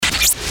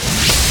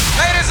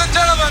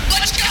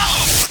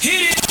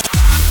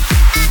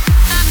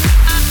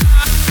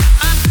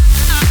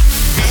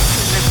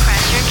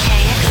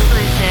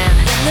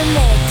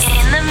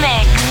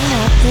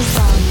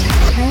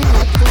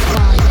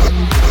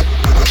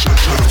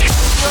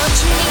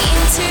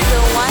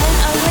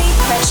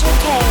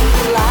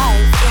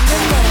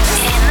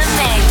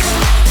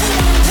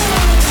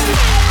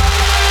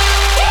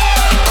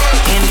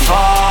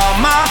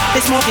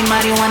selling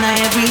marijuana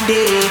every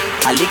day.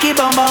 I lick it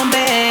bum bum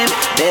bam.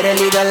 Better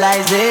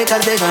legalize it,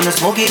 cause they're gonna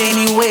smoke it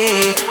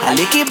anyway. I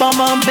lick it bum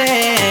bum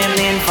bam.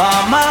 In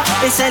pharma,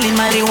 they selling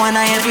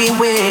marijuana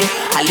everywhere.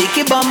 I lick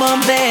it bum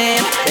bum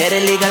bam. Better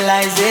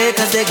legalize it,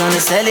 cause they're gonna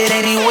sell it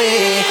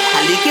anyway.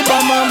 I lick it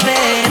bum bum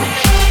bam.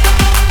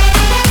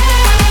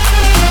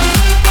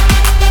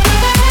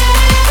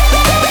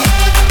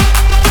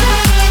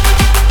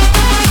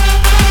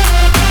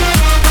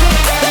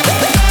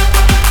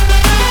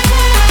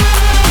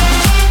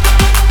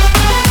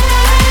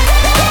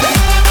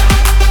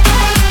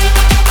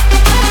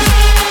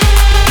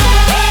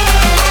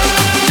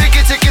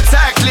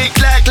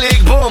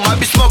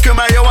 Smoking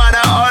marijuana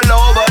all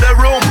over the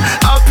room.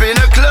 Up in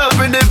the club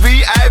in the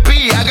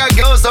VIP. I got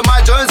girls on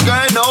my joints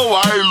going no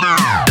wild.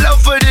 Love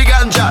for the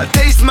ganja,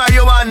 taste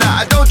marijuana.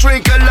 I don't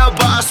drink a lot,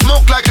 but I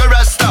smoke like a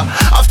rasta.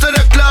 After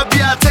the club,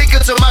 yeah, I take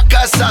it to my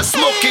casa.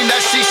 Smoking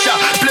that shisha,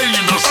 playing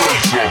the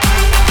salsa.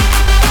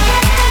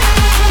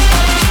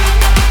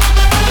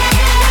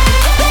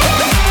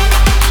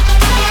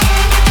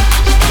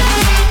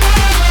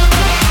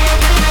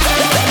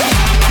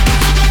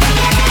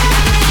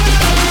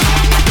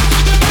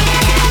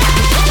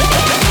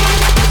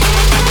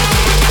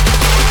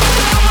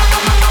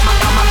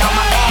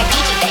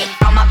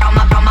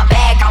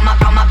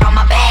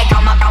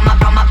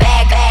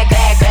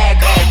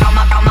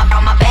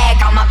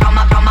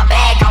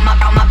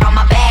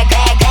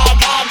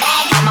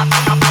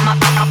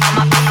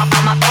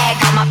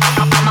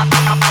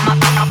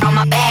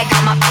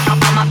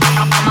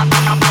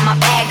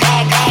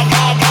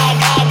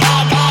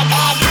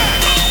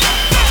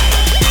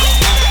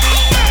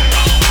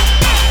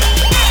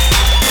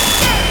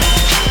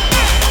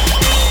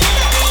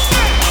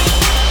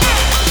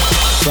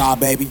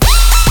 Baby.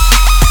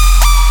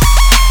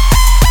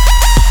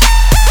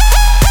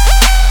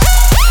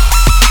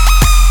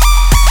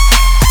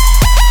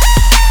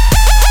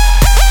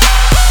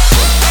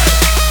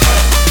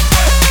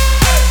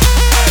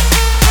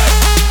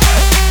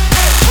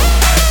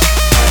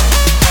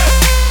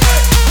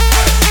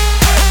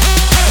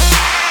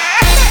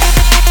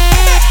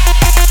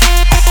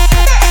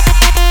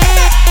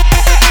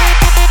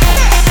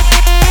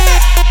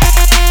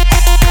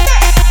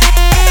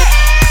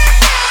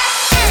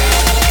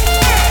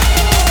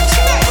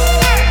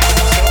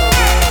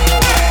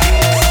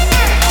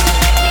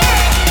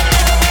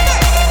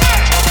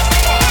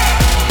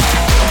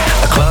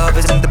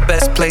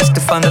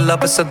 Find the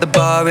lovers, so the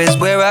bar is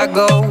where I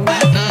go.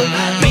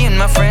 Me and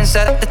my friends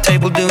sat at the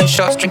table doing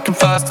shots, drinking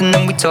fast, and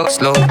then we talk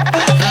slow.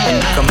 And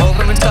you come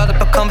over and start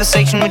up a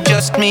conversation with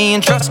just me,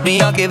 and trust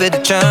me, I'll give it a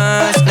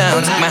chance.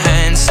 Now take my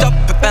hand, stop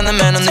it, and the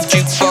man on the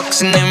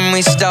jukebox, and then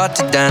we start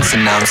to dance.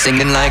 And now I'm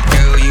singing like,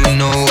 girl, you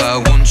know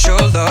I want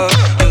your love.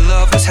 Your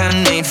love was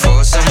handmade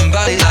for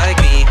somebody like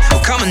me.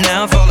 Well, come on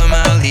now, follow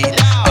my lead.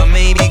 I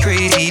may be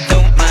crazy,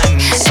 don't mind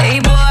me.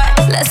 Hey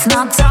boy, let's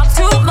not talk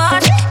too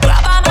much.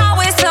 Grab on my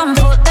waist and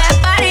put that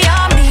body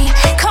on me.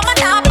 Come on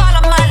now,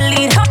 follow my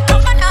lead.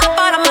 Come on now,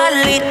 follow my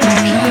lead.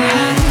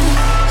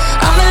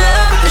 I'm in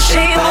love with the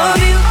shape of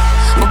you.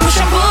 We push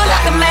and pull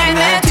like a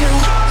magnet do.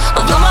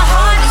 Although my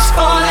heart is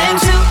falling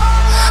too.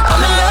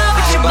 I'm in love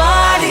with your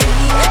body.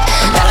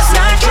 And last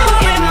night you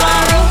were in my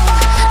room,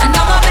 and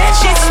now my bed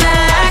sheets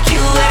smell like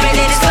you. Every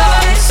day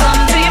discovering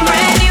something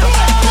brand new.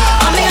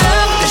 I'm in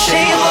love with the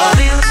shape of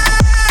you.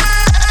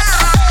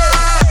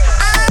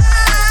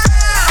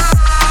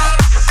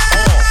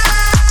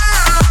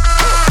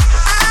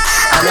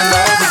 I'm in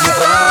love with your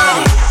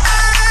body.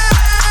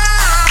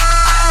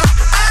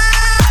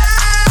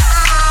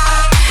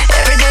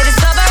 Every day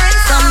discovering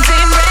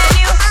something brand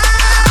new.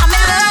 I'm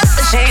in love with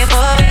the shape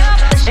of you,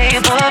 the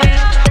shape of you.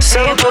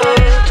 So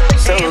good,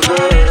 so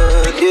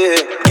good,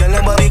 yeah. Girl,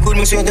 nobody good,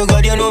 me swear to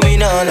God, you know me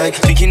nah like.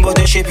 Thinking about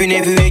the shaping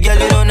every way, girl,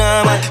 you know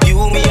normal. You,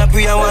 me, a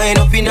pray and wind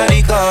up in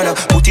the corner.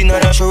 Put in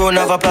a show, run,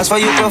 have a place for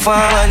you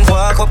performance.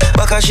 Walk up,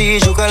 back a she,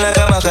 juke like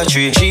a back a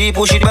tree. She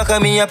push it back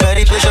at me, apply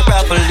the pressure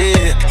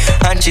properly.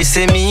 And she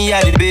say me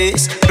at the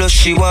base. Plus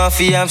she want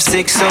fi have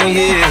sex on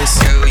years.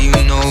 Girl, you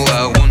know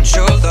I want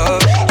your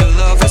love. Your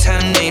love was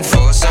handmade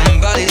for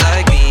somebody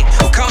like me.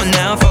 Well, come on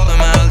now, follow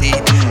my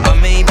lead. I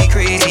may be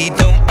crazy,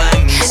 don't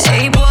mind me.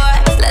 Hey boy,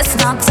 let's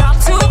not talk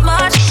too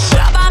much.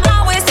 Grab on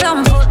my waist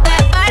and put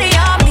that body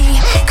on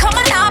me. Come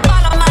on now,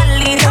 follow my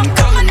lead.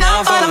 Come on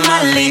now, follow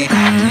my lead.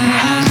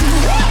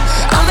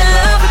 I'm in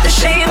love with the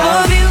shape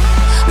of you.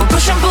 We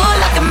push and pull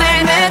like a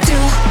magnet do.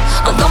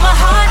 Although my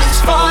heart is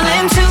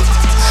falling too.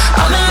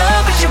 I'm in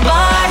love with your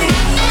body.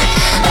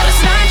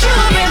 Last night you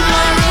were in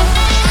my room,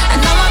 and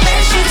now my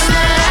bed sheets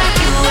smell like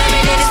you.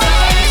 Every day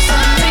discovering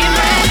something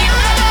brand new.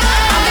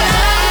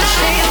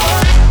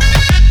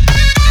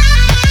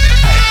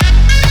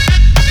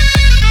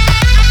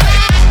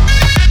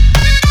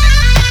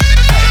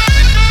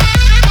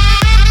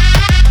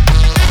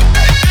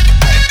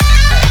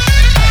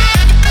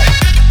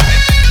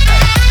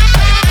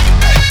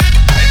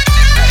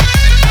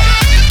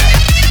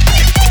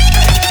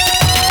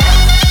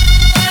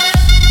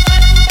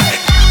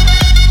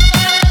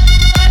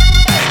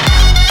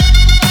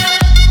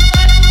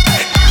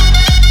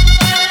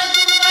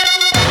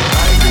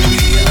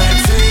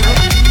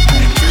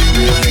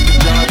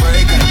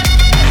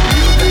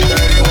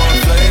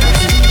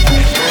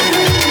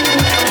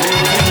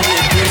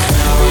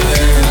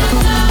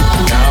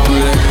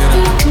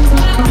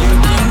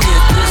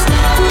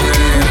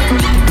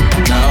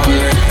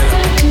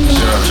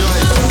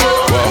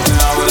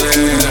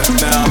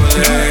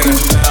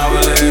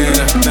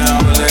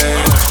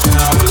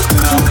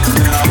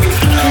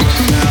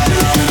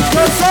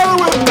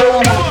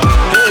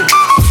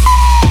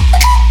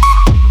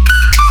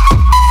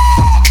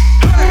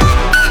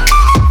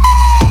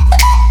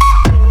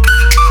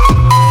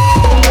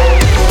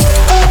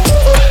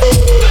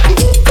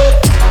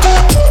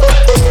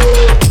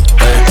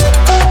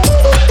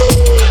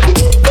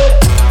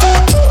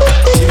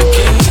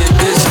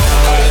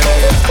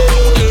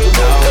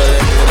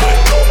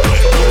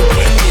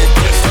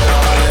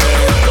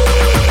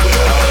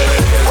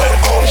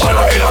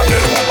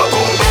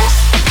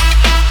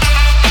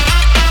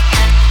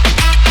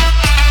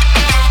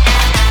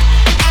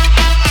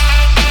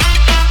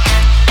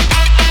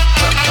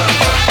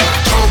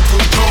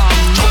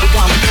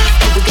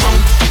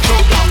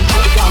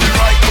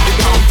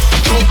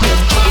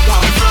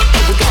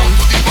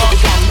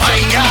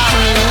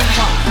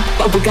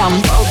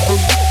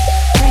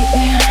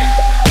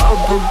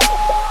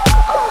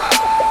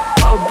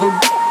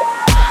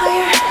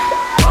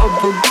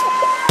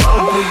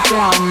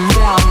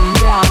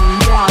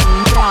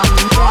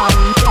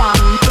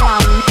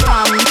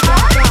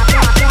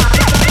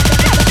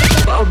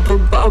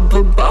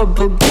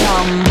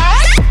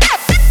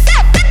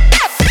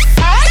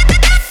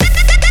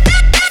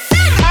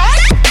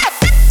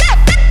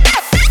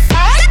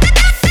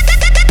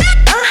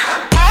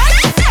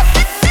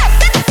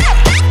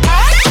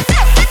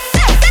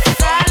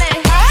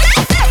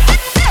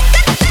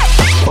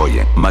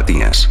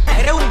 Matías.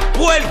 Eres un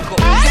puerco.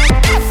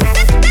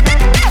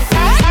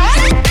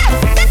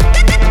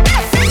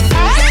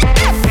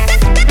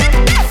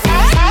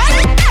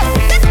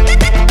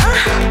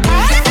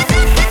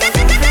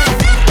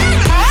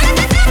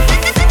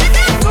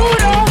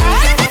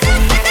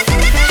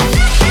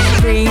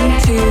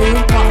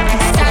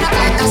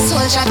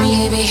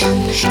 Baby,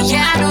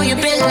 yeah, I know you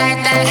been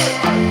like that.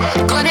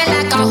 Gun it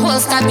like a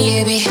holster,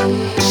 baby.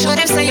 Show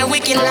them say you're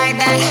wicked like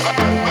that.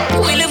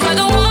 We live where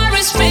the war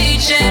is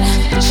raging,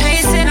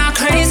 chasing our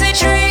crazy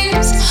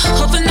dreams,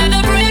 hoping that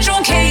the bridge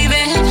won't cave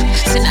in.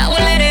 So now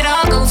we'll let it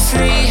all go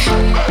free.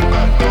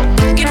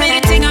 Give me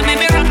the thing, I made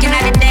me rockin'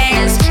 at the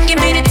dance. Give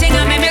me the thing,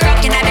 I made me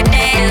rockin' at the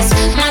dance.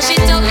 My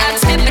shit don't got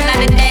steppin' at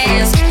the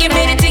dance. Give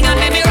me the thing, I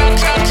made me rock,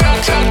 rock,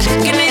 rock, rock.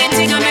 Give me the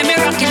thing, I made me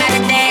rockin' at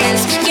the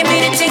dance. Give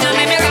me the thing, I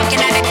made me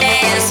rockin' at the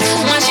dance.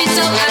 My shit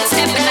don't got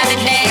steppin' at the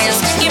dance.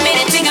 Give me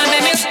the thing, I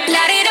made me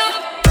light it up.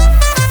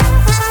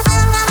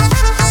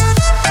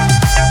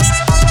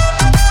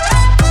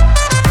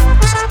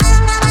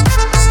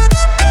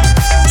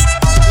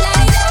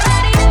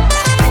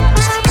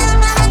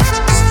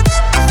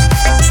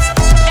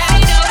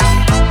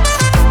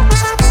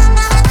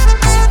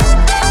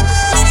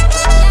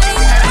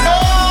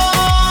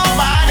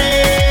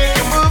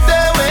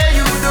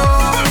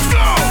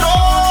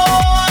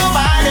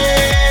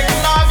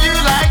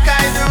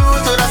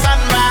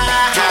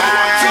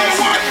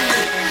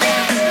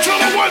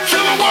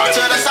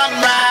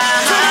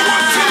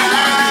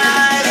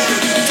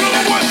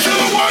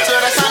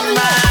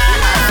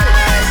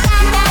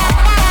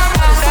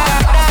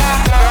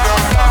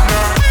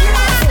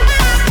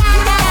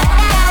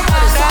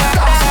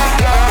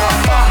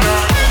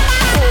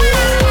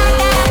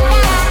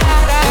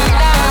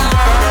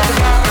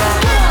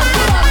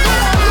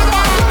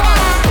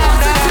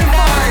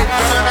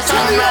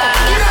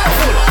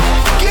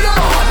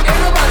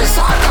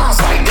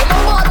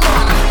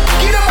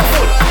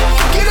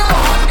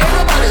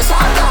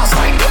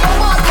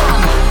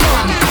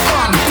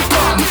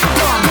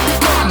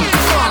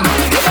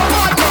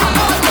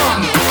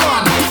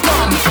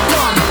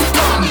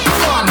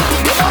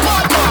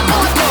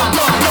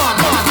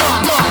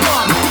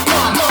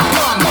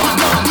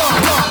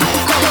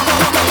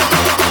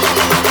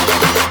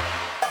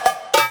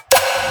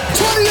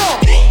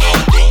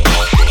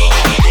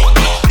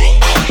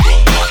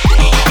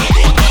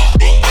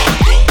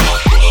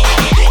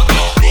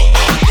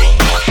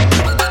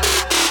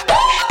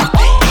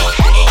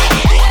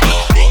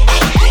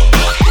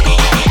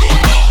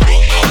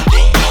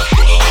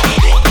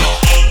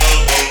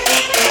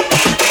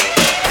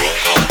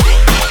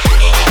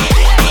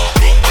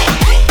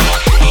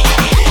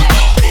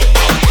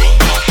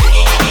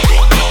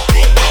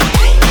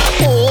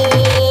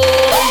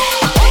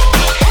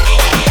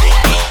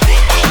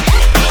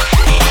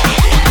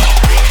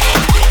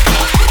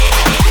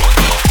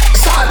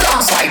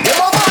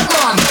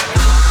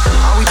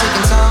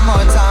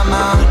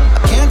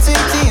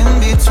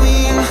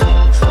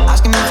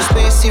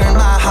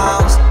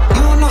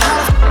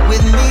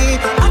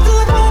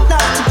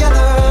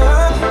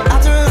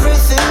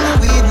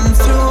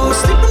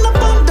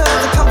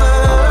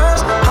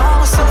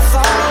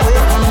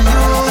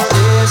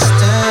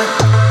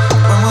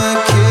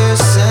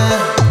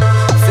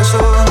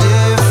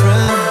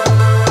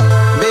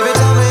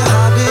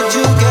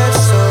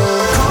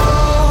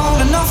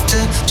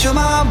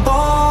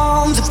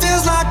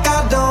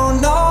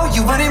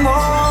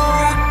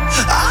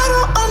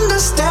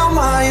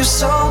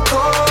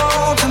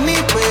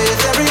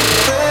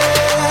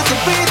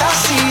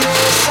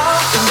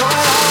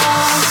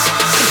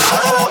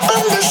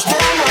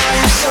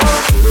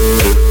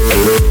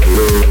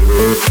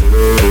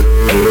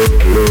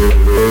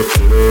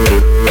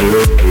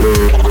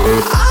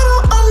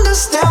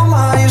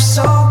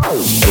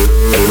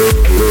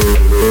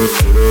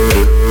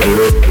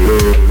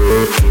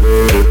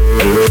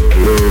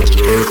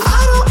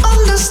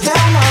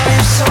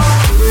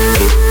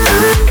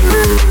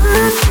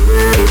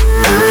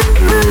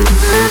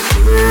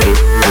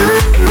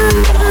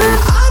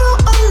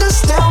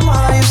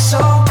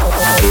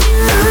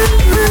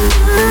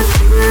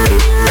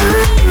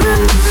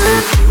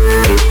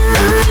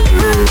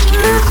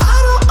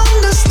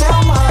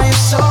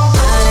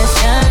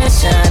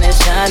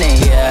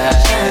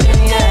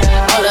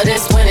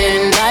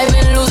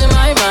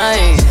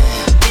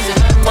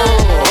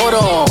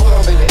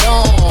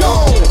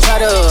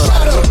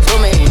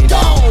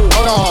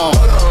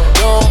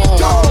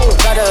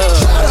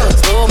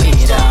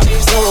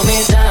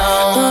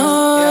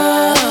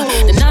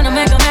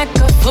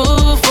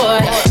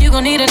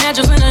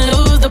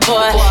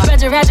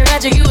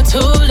 Ratchet, you a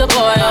tool,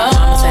 boy.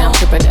 Say I'm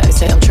trippin', daddy,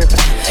 say I'm trippin'.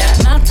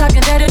 Not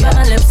talking daddy, but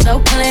my lips so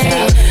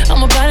clean.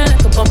 I'm about it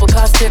like a bumper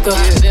car sticker.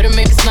 Better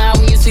make me smile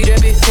when you see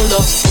that bitch pull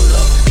up.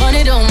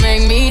 Money don't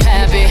make me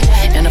happy,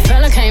 and a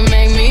fella can't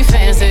make me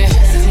fancy.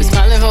 We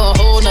smiling for a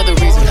whole nother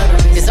reason.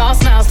 It's all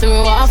smiles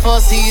through all 4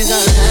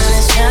 seasons.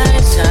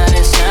 Shining,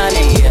 shining,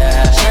 shining,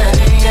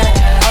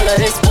 yeah. All of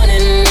this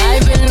winning,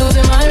 I've been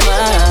losing my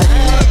mind.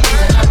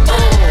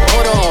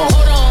 Hold on,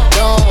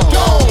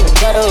 don't.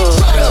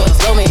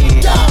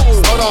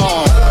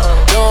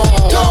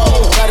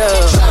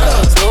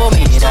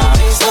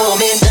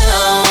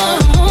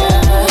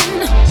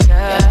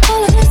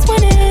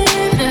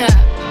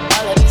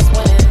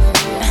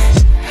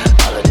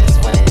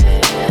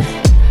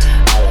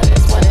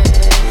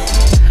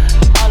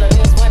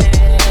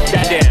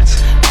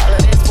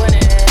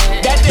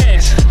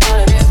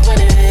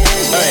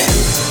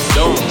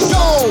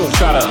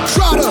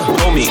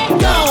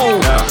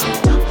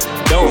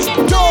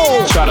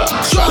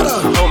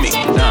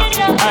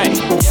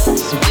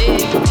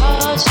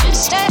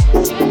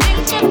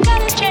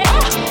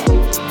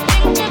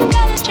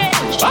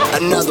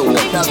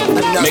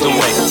 Make them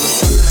wait.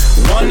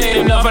 One ain't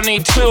enough, I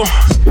need two.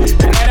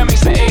 And that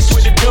makes the ace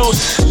with the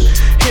deuce.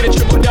 Hit a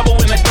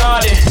triple-double in the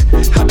garden.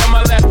 Hop on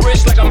my left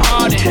wrist like I'm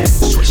Harden.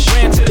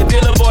 Ran to the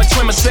dealer, bought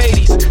twin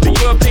Mercedes. The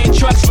European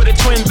trucks for the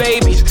twin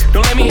babies.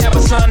 Don't let me have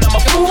a son, I'm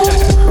a fool.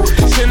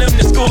 Send them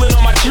to school and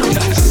on my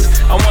Judas.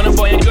 I want a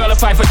boy and girl to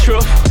fight for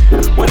truth.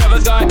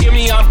 Whatever God give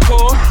me, I'm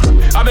cool.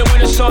 I've been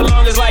winning so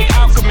long, it's like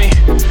alchemy.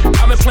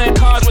 I've been playing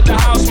cards with the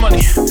house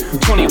money.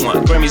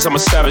 21 Grammys, I'm a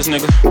savage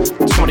nigga.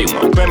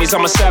 21 Grammys,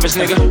 I'm a savage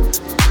nigga.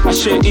 I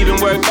shouldn't even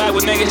work back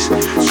with niggas.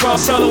 12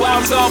 solo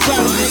albums all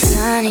platinum.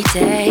 Sunny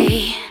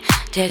day,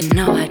 didn't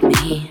know I'd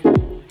meet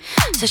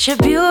such a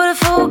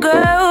beautiful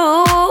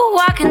girl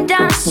walking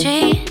down the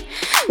street.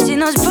 Seen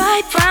those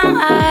bright brown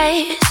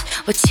eyes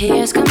with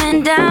tears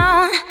coming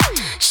down.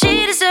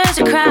 She deserves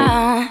a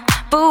crown,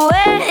 but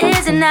where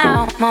is it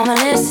now? Mama,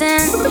 listen,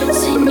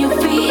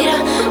 señorita,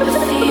 I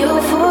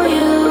feel for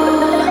you.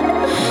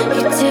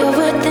 You deal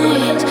with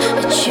things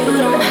that you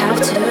don't have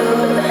to.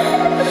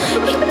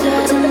 He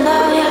doesn't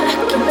love you,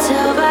 I can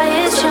tell by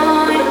his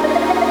charm.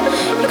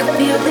 You can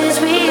feel this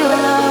real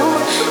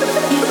love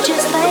if you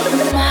just lay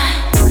in my.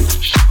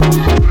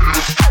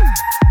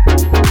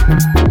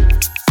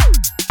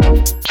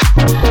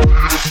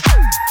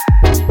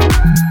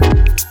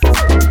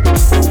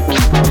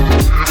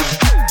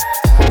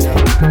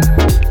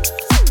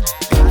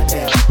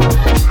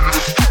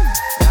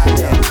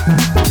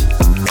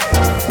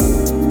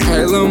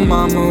 Hey little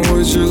mama,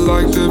 would you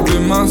like to be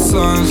my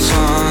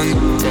sunshine?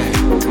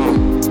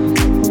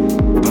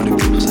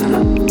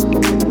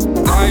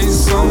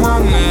 Ice on my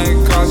neck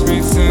cost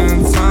me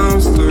 10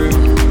 times 3.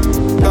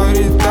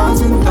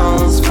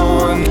 $30,000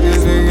 for a nigga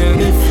to get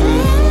me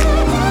free.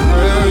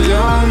 Real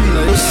young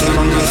niggas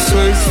from the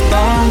 6th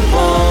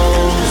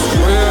balls.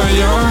 Real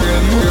young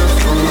niggas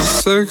from the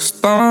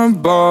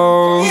 6th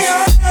balls.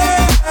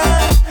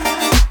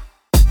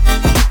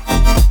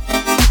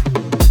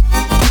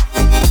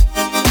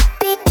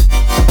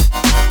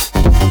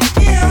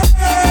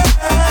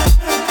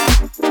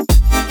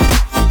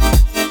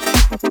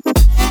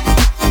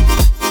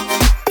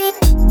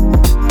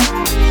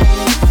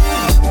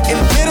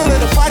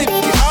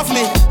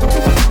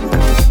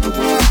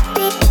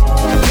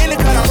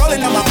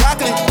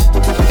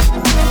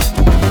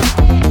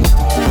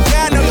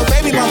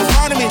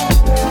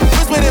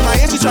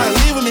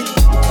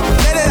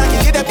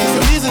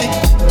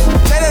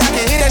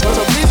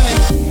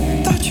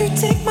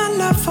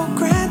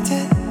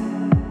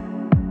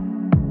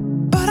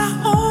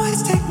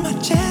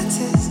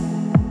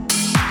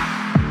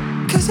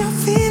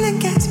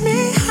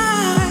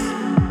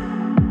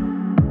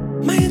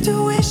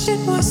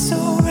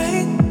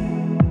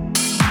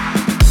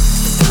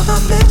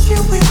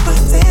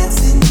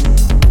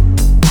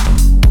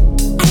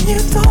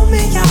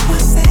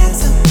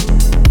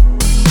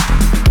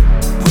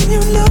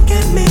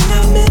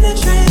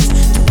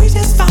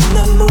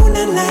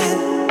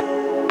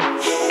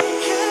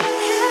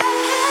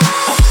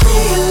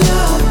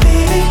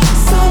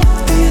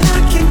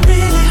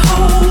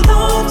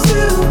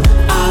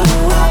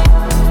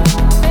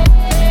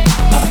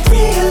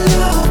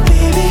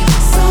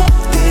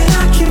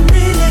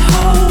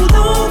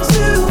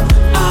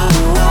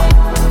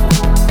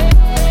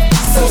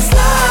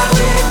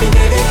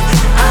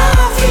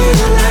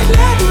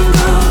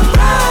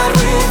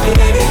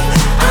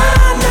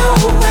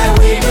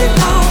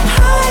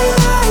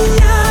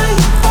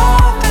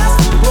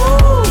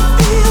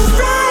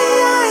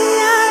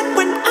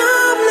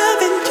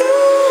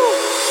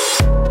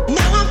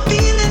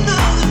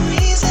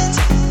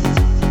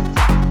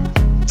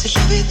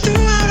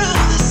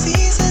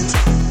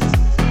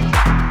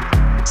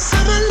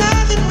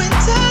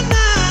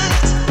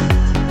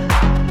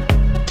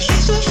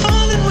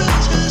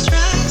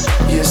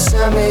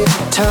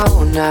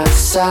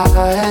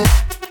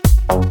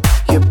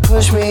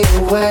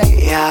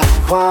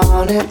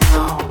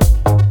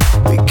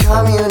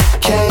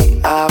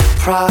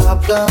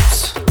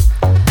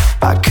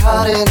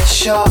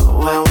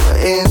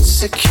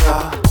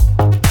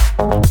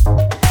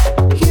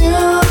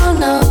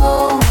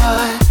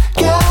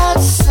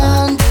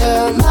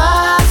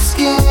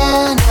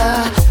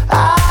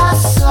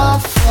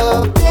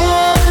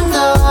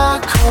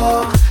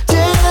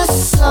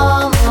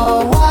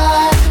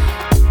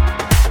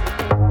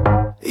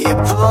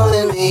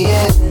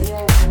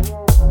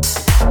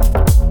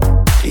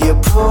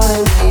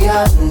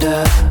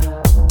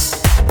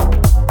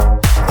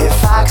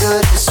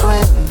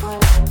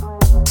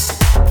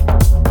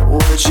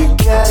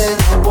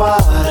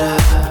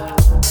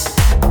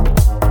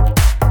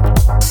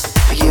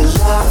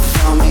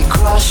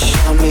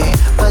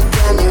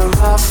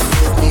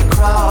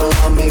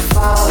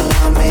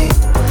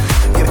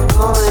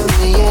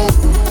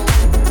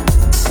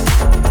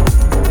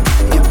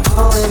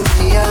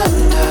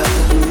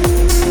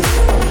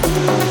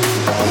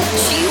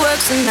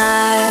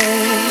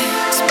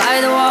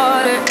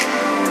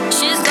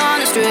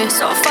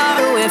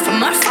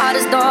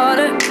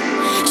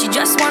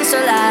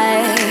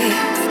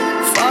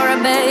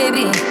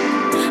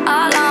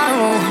 all on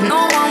her own. No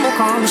one will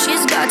come,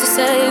 she's got to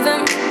save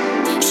him.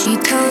 She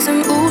tells him,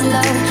 ooh,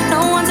 love,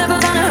 no one's ever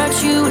gonna hurt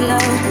you,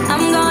 love.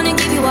 I'm gonna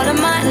give you all of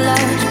my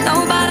love.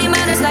 Nobody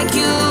matters like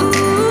you.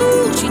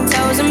 She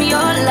tells him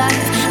your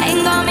life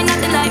ain't gonna be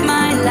nothing like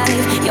my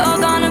life. You're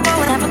gonna go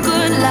and have a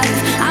good life.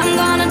 I'm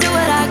gonna do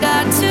what I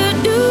got to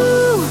do.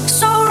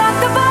 So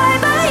rock-a-bye,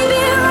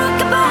 baby,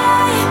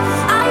 rock-a-bye.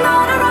 I'm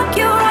gonna rock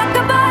you,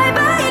 rock-a-bye,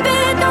 baby,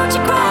 don't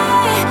you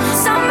cry.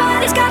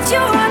 Somebody's got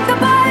you,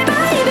 rock-a-bye,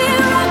 baby,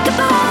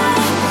 rock-a-bye.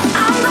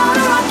 I'm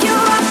gonna rock you,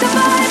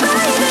 rock-a-bye,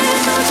 baby,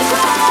 don't you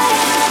cry.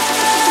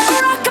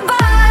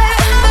 Rock-a-bye,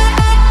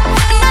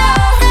 no,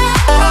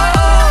 oh,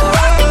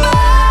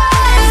 rock-a-bye,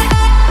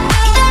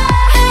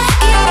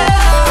 yeah,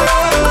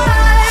 rock-a-bye.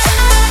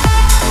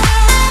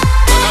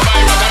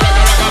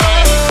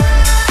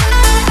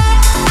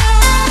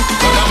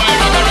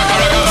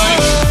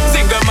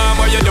 Single mom,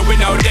 what you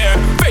doing out there?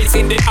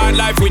 Facing the hard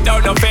life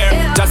without no fear.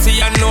 Just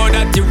see and know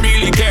that you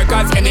really care.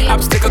 Cause any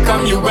obstacle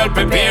come, you well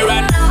prepare.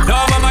 And no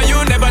mama, you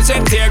never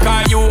shed tear.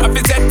 Cause you have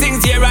to set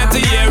things year after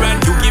year.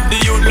 And you give the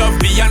youth love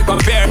beyond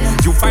compare.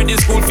 You find the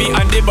school fee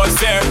and the bus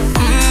fare.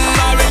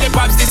 Already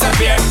pops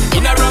disappear.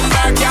 In a wrong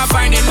bar, can't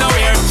find him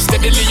nowhere.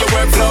 Steadily your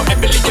workflow,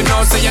 heavily you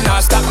know. So you're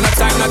not stop, no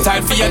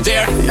time for your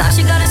dare. Now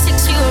she got a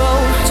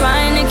 6-year-old,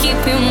 trying to keep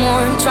him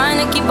warm, trying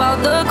to keep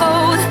out the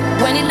cold.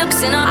 When he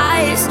looks in her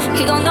eyes,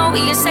 he gon' know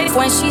he is safe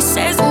when she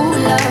says, ooh,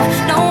 love,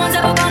 no one's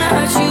ever gonna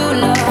hurt you,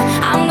 love.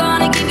 I'm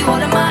gonna give you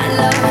all of my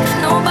love.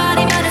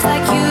 Nobody matters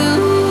like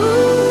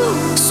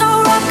you. So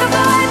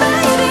rock-a-bye,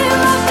 baby,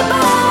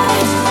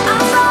 rock-a-bye.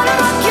 I'm gonna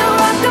rock you,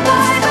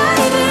 rock-a-bye,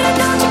 baby,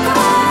 don't you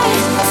cry.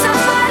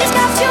 Somebody's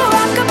got you,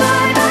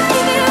 rock-a-bye,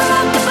 baby,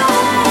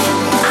 rock-a-bye.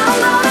 I'm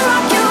gonna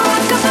rock you,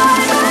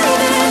 rock-a-bye,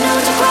 baby,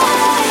 don't you cry.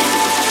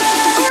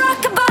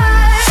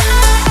 Rock-a-bye,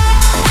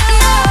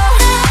 no,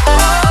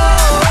 oh,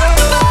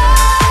 rock-a-bye, yeah,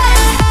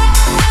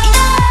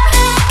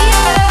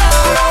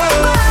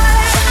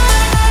 rock-a-bye.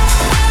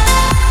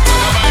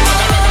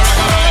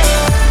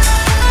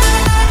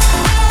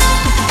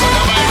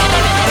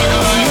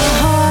 Your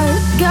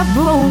heart got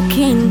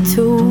broken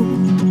too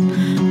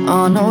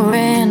on a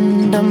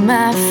random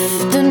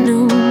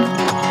afternoon.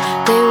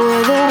 They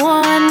were the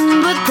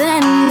one, but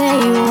then they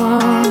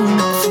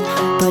weren't.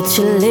 But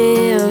you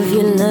live,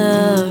 you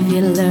love,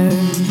 you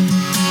learn.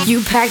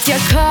 You packed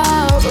your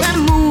car and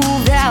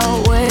moved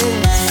out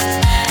west.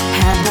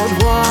 Had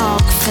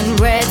boardwalks and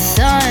red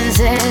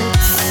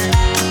sunsets.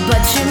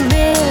 But you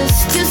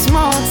missed your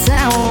small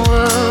town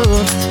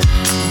world.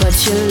 But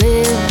you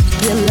live,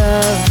 you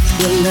love,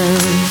 you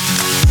learn.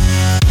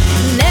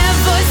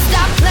 Never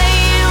stop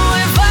playing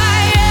with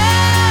fire.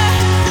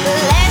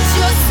 Let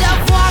yourself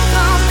walk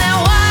on that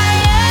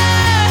wire.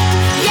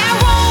 Yeah,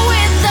 roll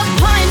with the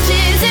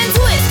punches and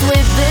twist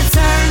with the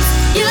turns.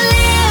 You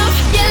live,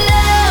 you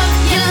love,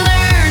 you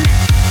learn.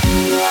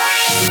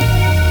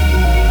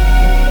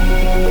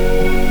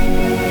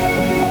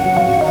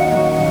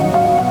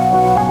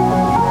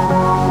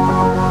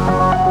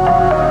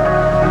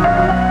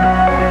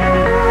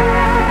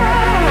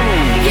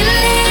 You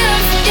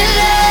live, you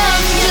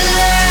love, you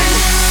learn.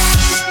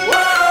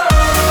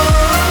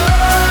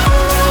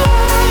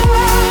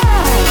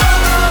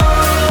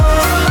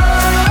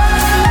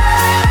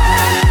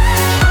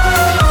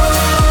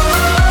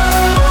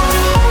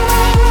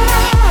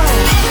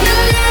 You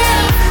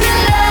live, you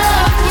love,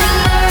 you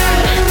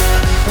learn.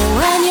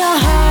 When your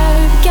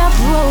heart got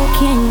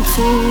broken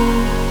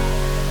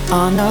too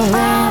on a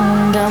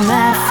random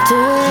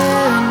afternoon.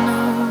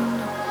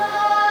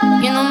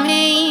 You know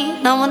me,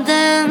 now and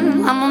then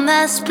I'm a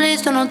mess,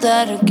 please don't hold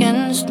that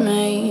against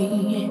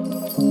me.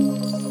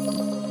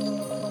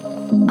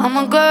 I'm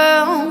a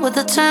girl with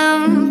a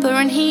temper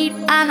and heat,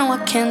 I know I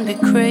can be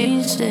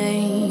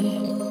crazy.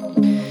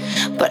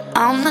 But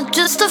I'm not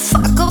just a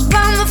fuck up,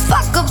 I'm the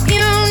fuck up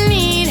you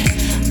need.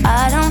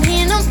 I don't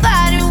hear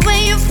nobody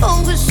when you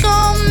focus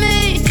on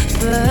me.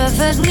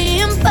 Perfectly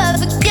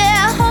imperfect,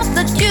 yeah, I hope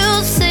that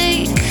you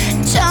see.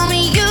 Tell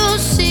me you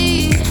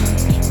see.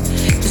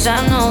 Cause I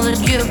know that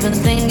you've been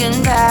thinking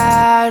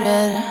about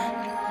it.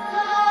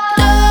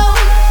 Don't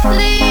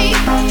leave,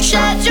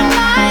 shut your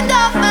mind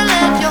off and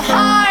let your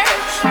heart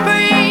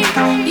breathe.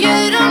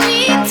 You don't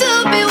need to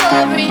be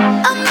worried.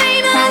 I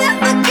may not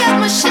ever get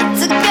my shit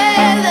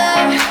together,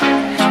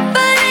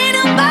 but ain't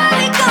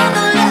nobody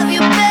gonna love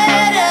you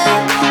better.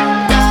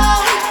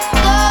 Don't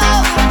go,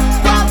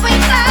 what we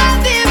have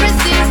here is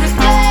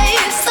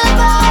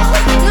irreplaceable.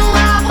 No,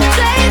 I won't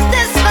trade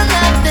this for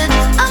nothing.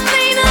 I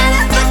may not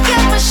ever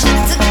get my shit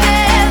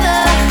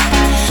together,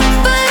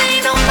 but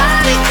ain't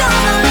nobody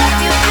gonna love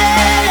you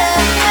better,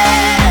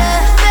 better,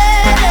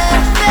 better,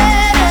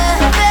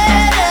 better,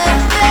 better,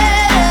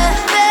 better,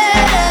 better.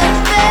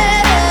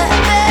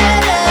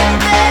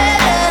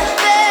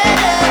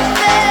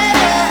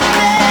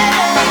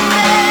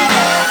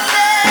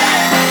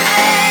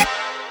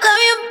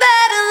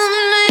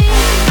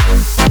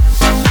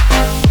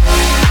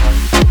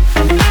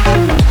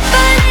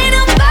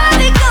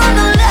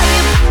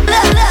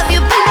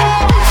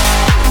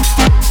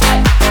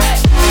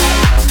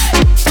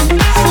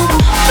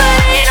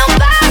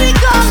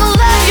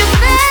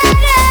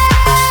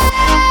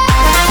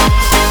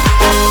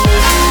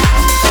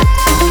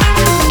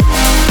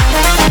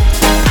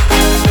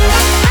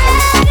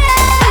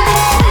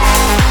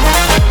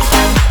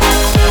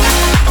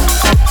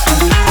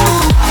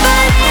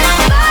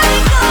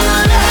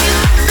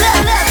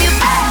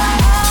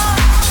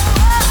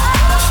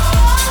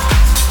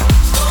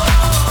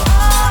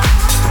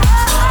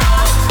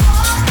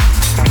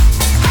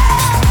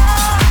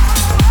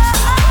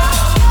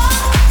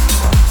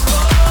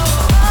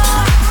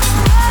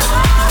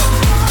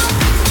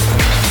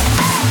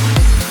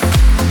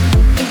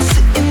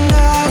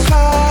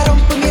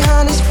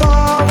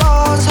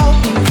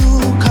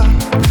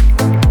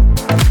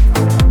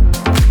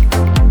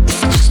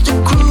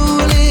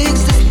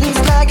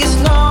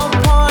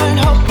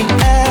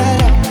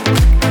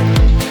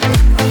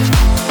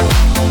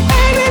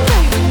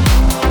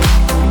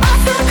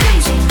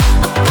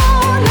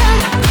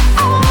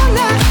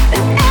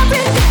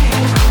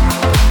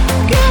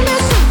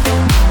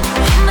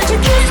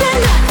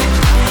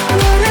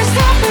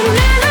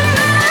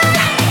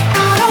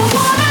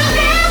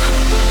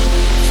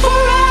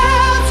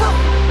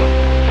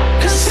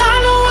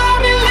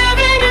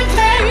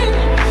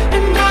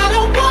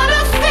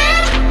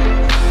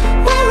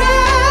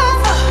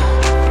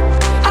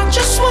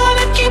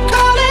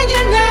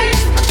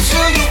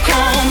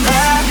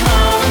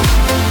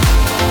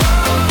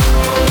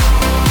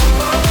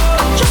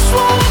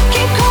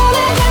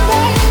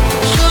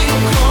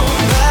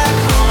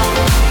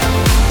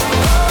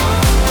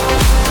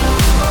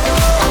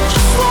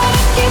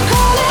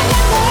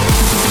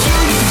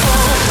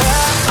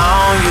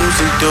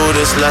 do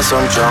this less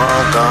I'm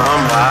drunk or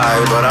I'm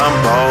high, but I'm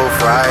both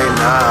right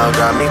now.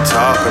 Got me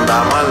talking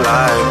about my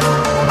life.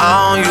 I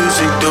don't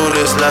usually do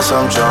this less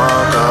I'm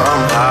drunk or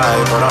I'm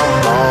high, but I'm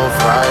both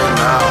right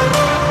now.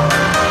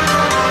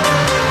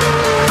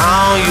 I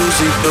don't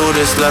usually do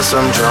this less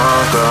I'm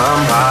drunk or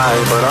I'm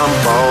high, but I'm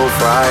both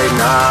right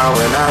now,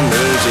 and I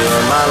need you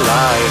in my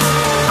life.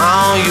 I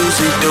don't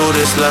usually do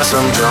this less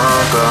I'm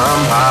drunk or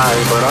I'm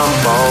high, but I'm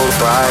both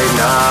right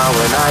now,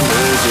 and I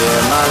need you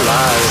in my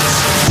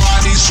life.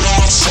 Body's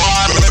on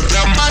fire, let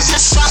that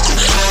motherfucker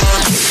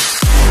burn.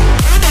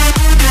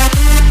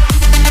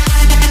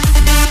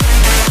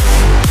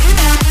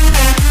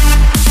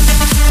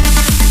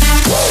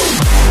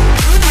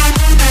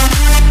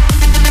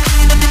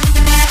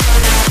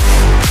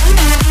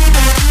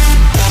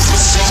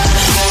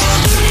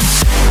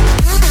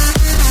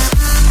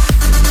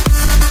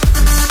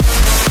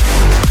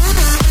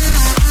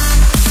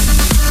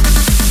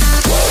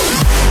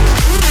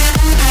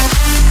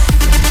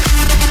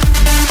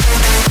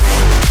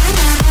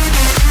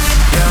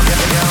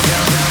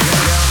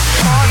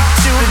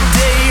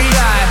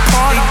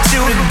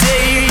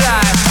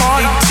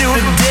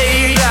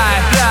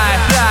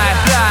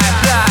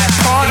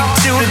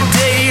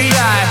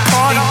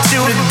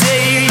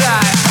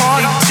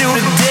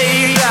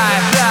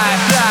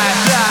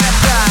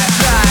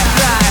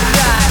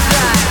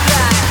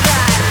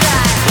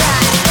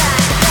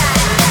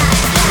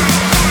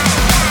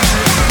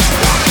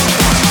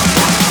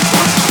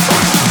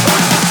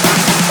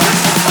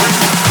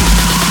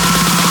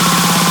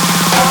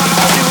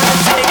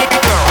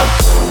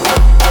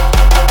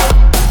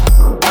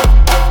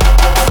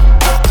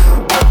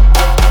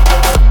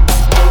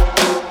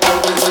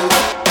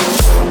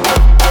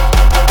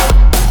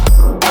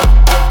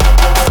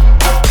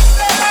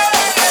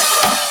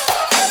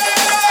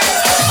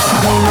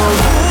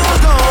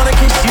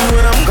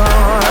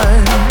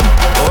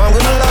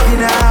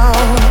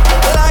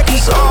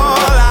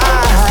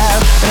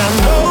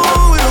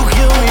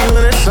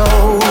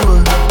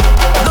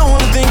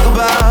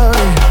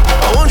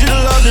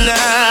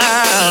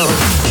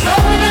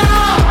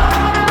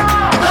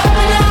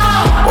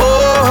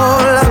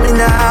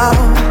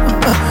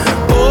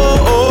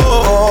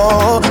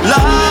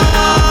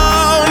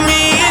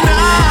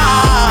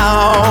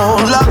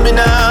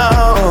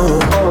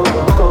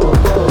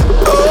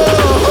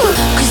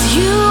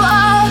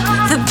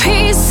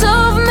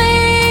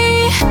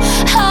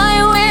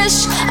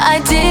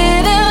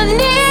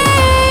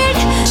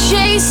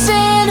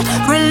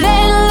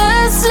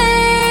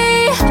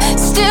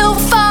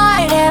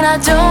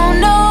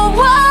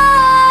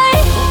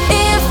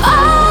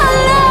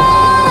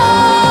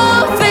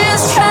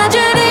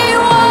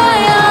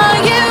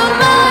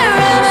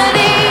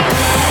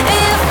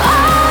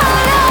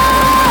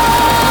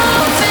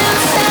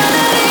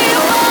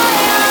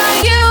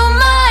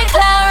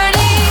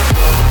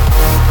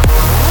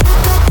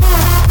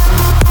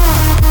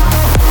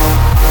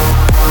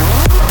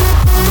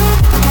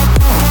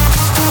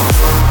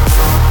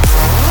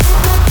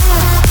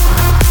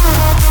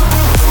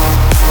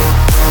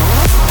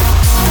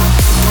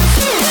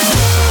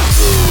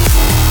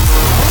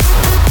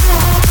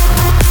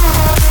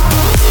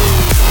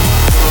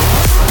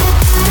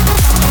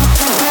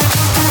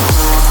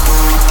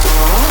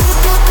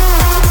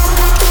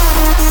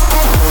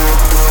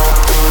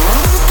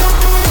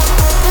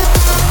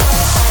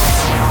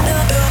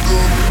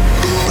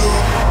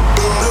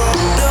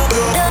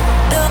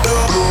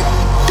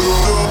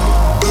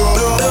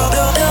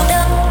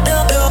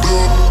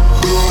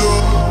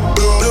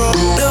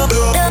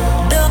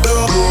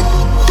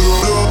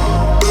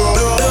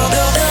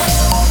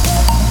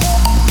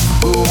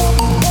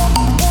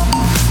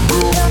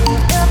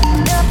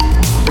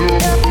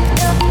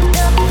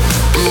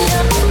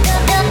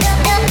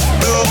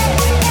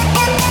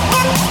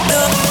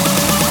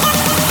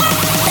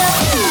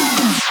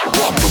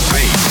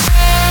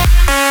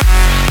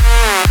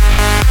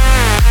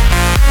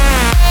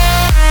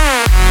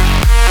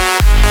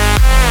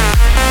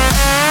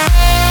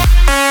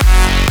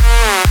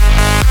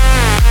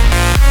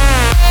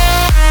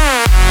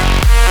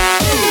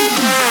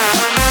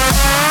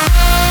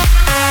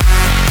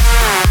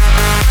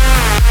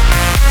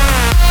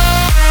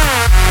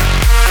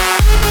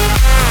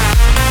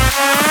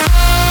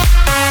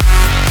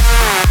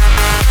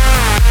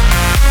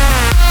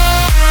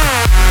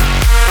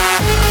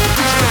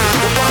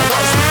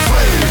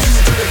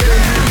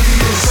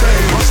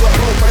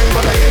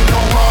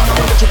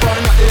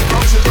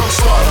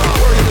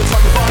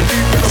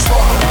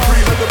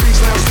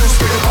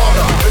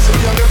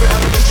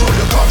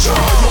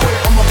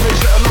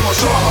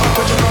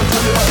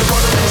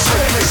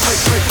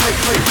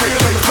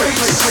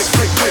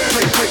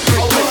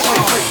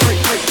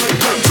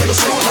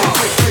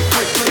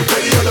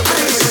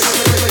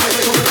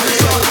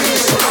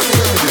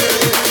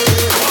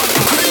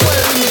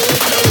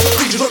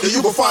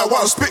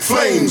 while I spit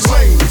flames.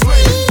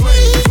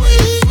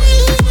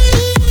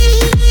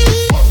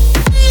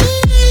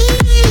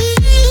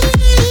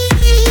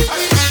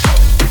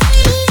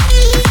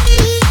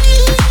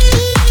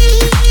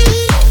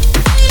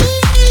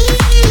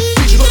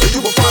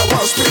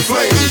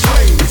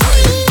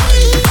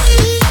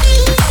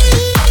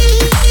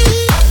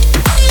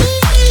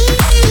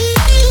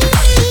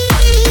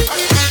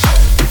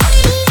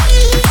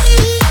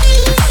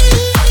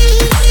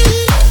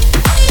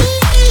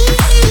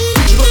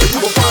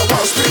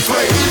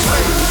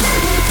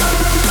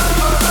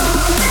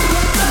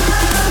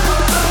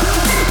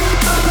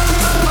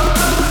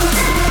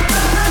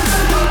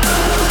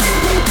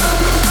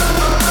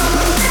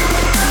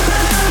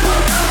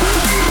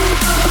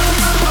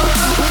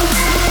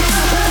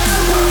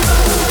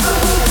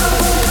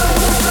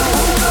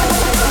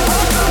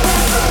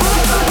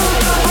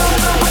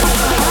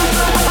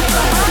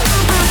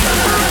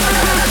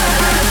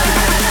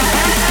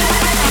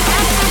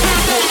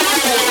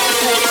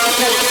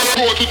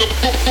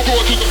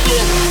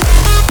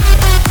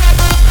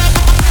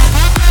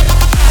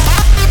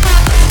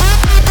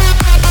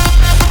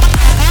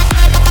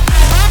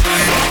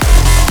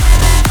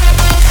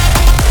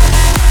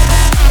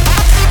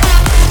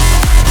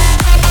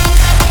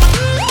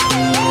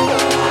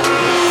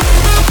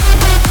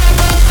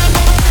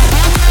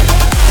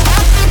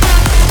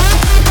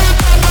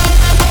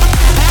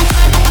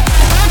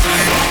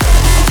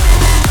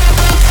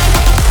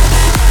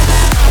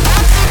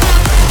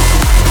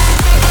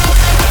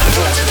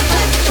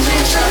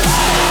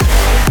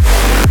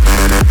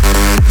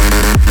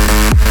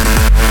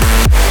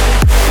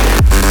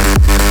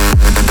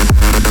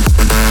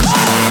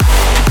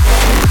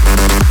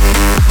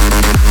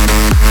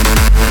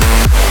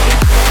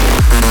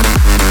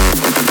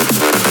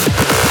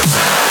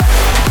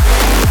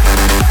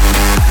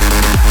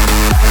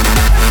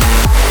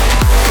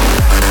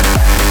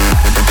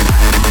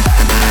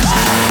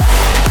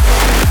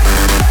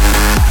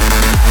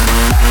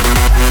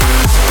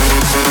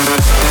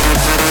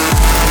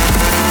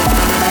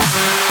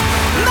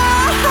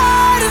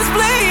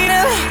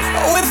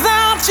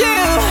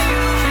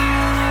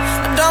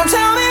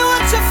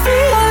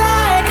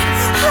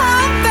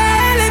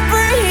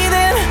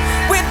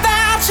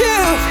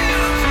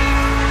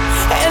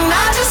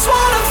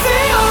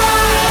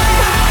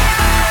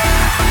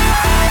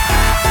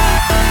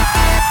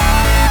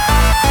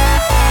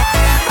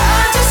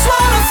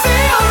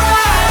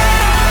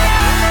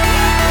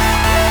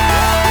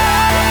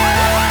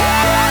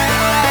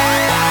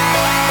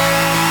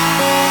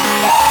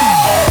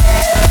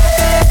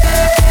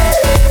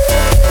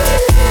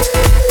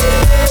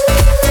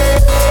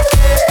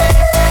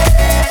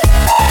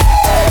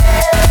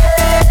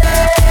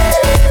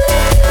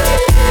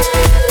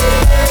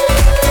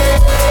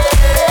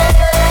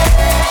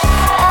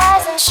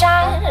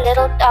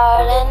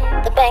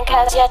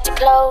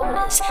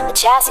 The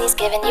chassis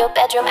giving you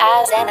bedroom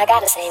eyes, and I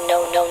gotta say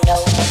no, no,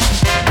 no.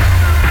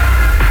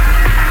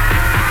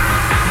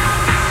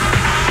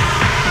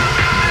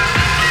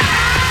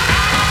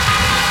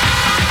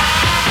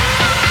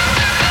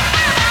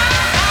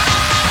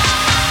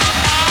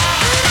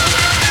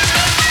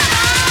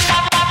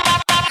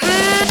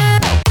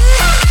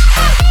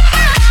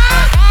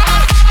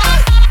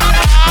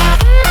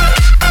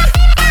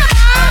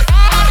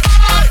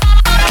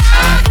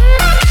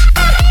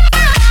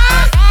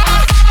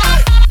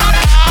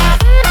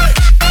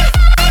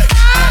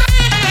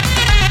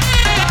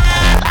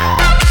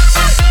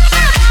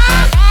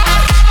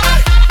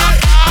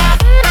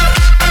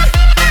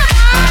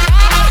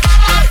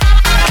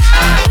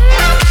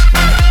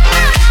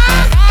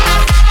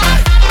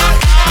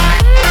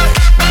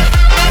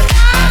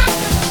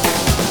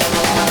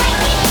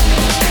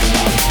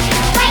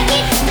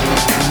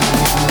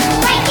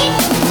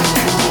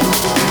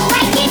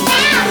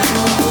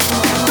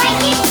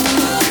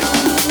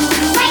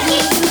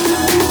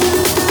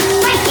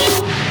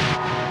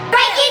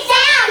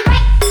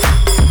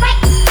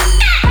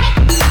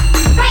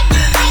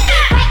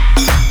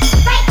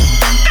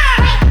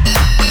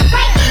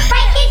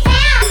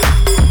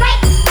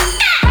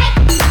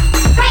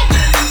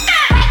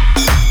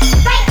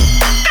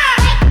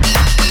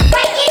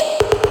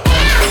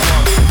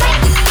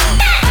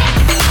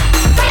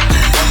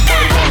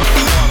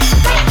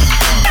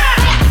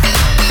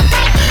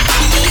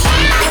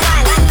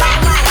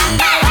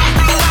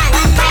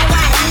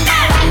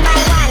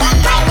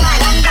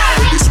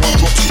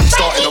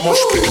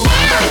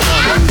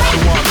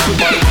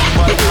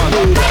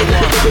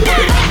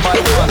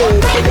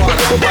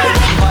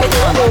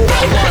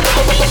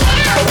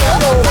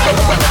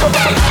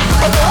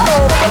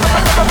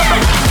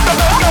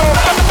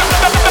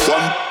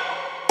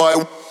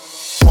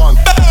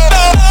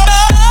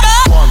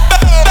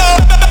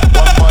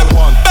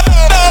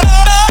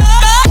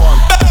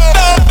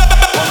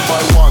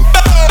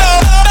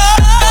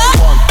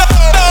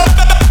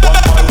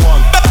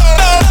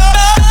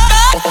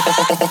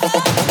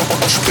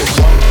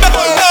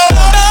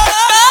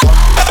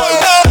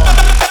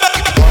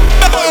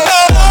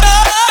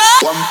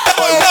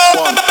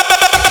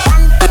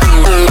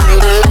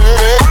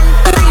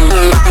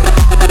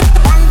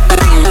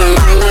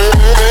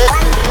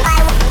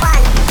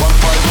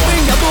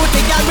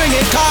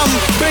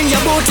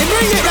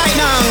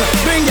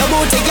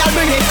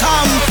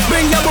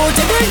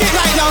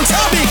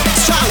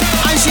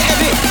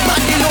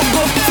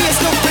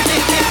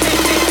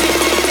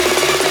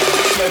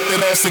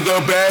 To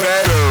go back.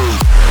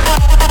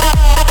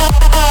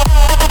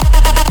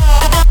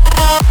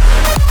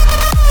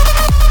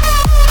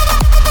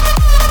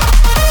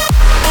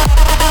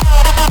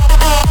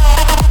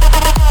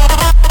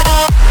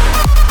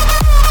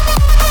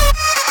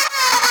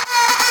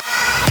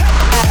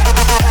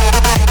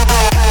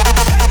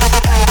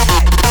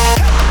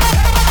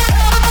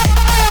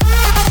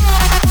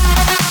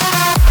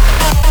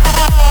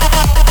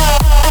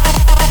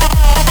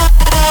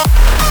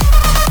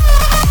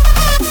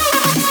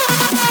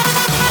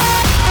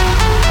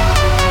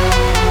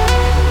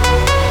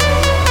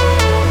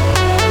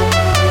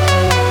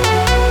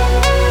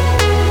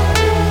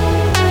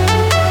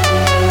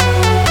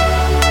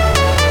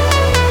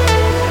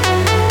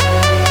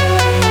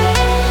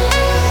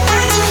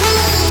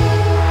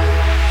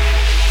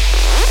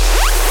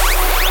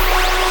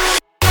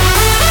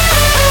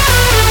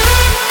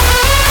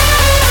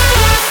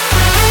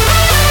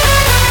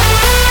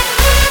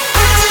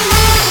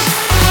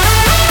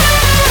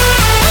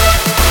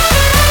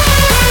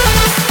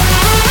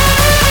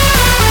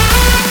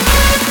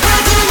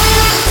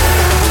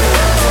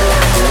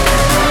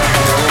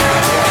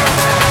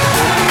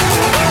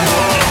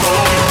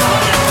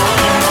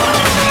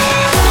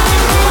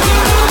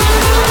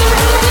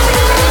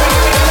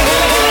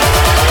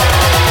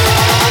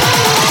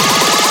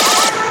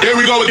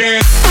 go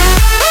again.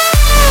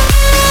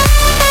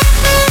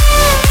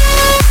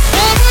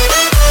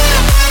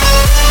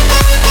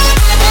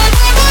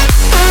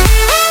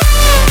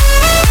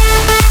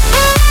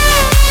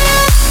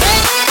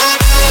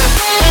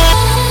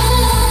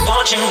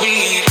 Watching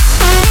me.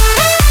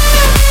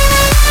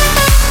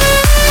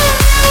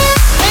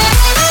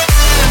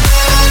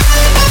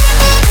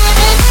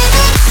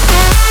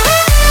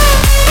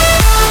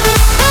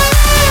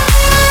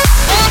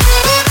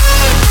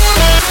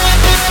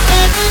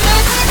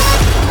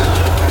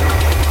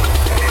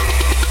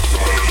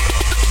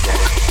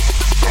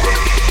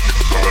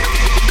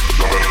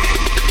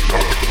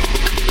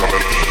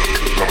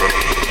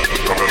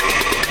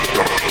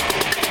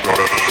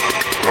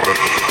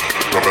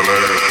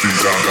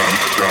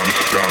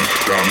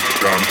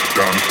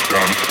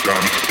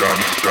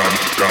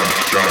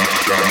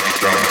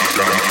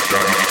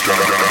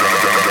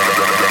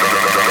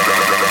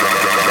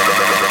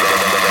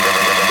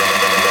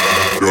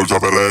 Girl,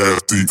 drop that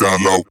ass deep down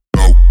low,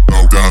 no,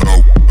 no, down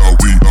low, no,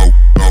 deep, no,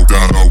 no,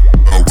 down low,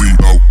 no, deep,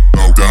 no,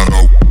 no, down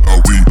low,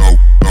 no, deep, no,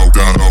 no,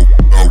 down low,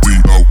 no,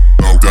 deep, no,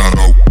 no, down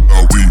low,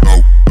 no, deep,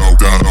 no, no,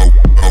 down low,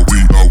 no,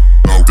 deep, no,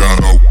 no, down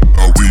low,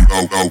 no, deep,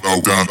 no, no,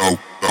 no, down low,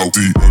 no,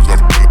 deep. Girl,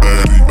 drop that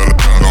ass deep, better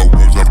down low,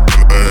 girl, drop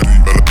that ass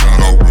deep, better down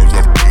low, girl,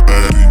 drop that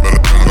ass deep, better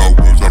down low,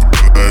 girl, drop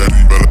that ass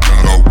deep, better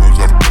down low,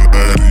 girl, drop that ass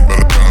deep,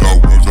 better down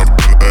low, girl, drop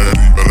that ass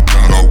deep, better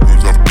down low,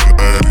 girl, drop that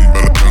ass deep,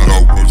 better down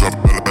low, girl, drop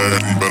that ass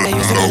deep, better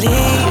down low.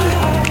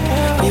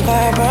 We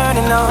were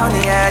burning on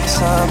the edge of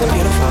something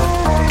beautiful,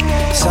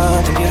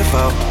 something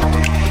beautiful.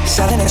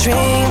 Selling a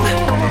dream,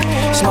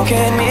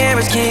 smoking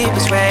mirrors keep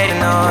us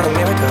waiting on a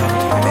miracle,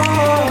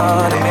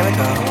 on a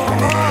miracle.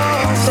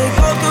 So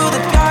go through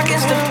the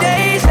darkest of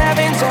days,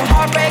 having to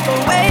heartbreak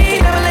away.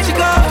 Never let you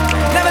go,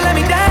 never let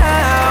me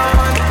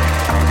down.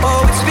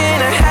 Oh, it's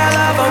been a hell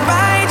of a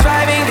ride,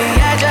 driving the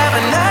edge of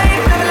a night.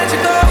 Never let you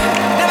go,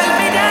 never let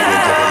me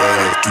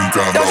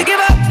down. Don't you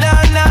give up,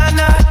 nah, nah,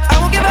 nah. I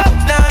won't give up,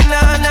 nah,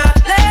 nah, nah.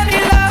 Let me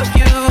love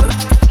you,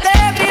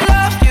 let me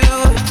love you.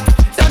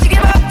 Don't you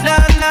give up,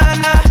 nah, nah,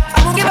 nah.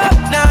 I won't give up,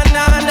 nah,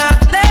 nah, nah.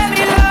 Let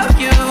me love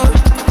you,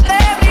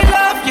 let me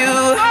love you.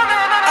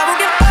 I won't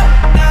give up,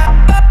 nah,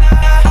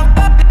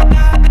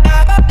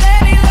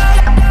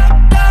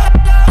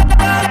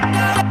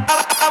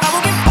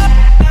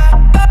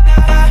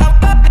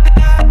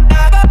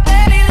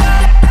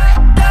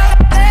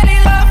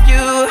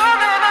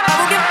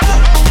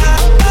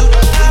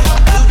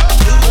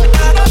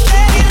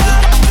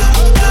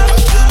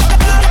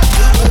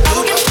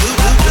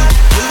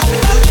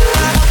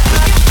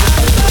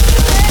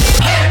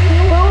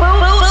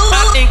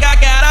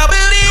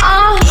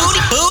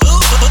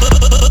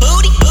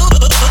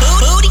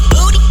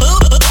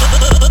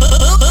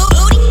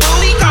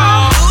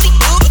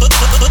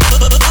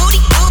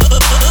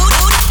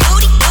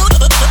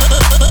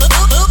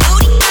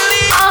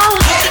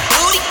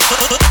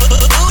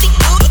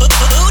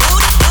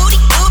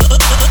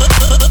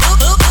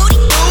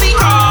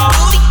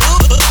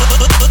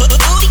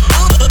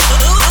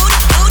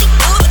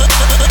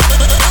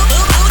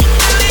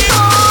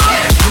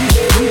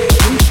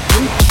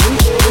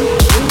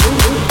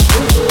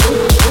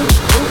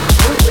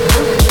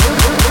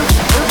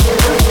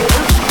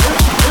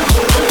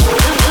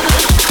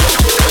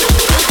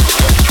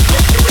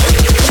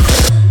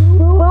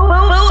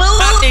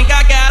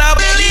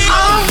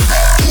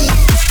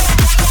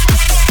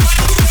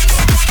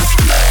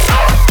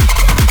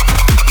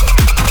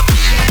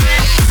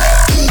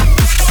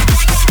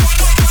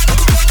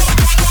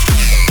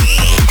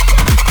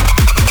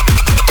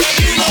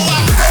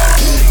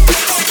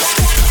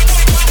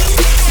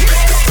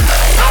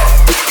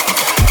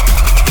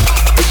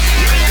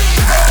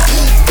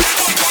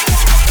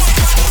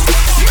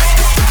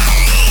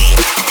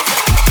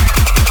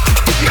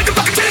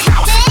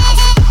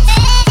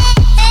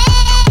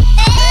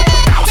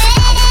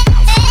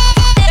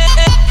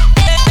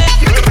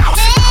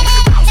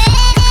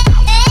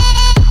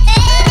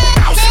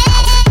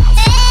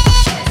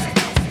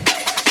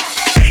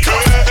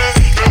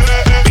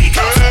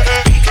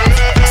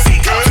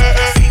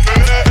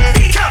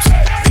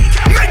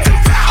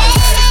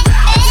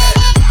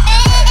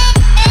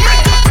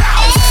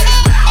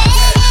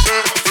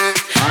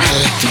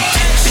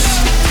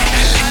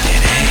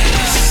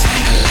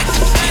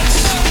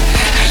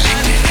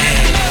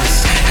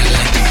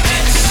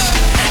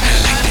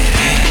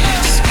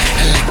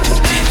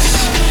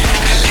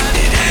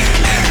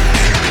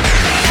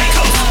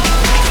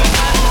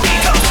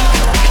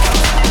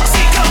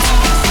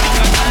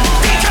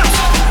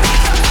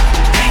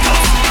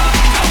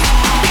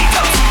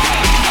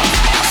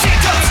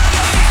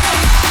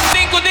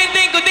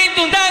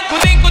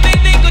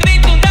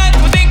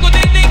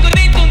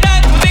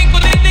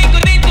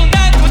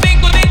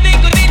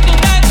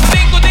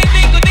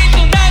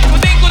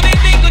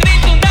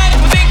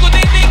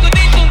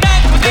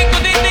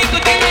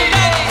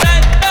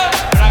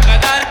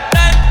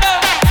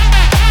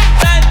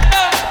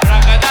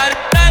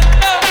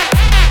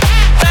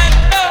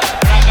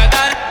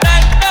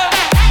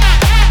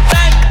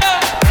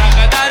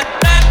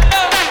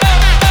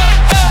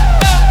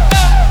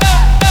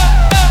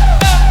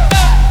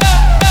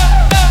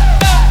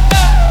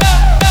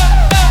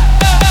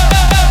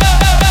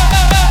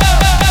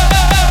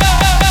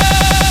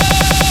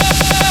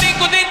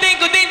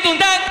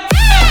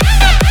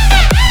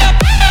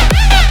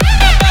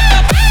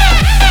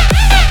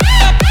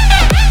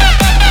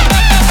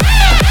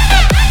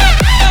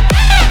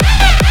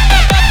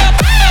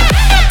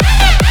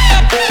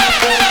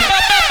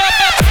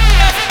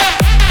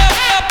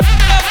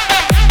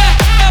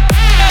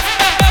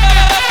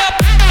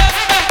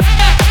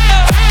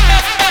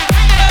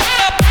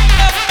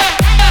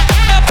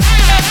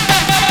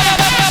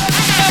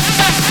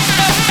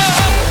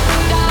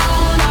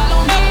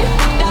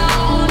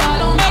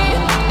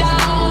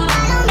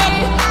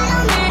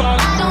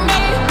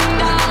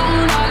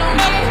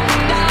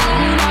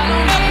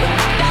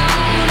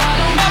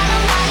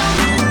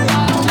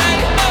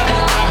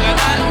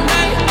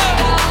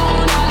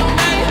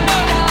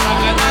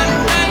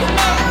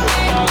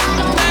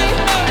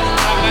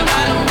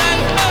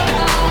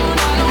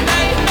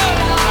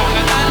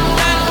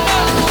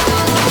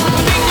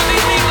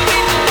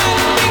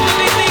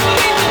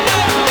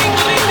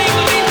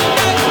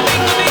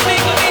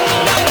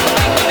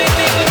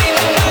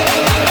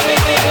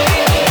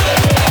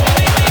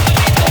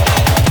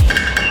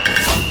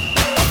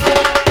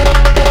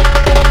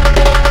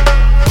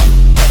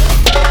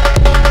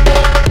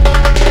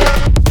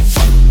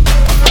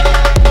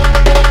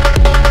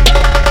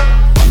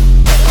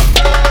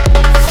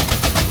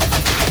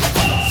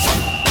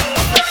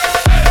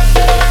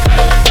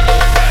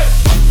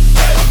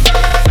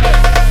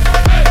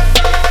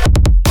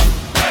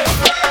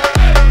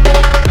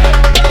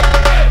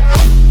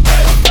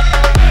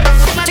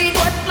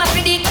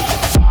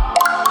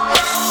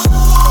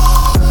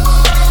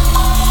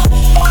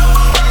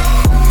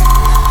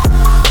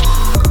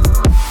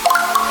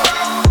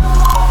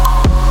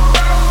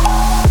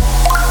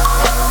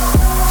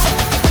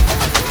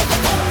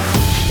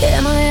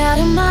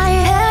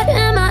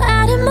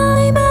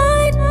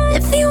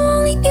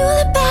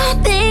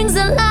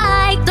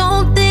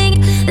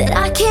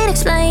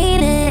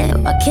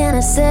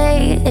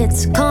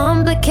 it's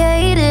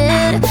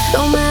complicated.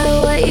 No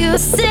matter what you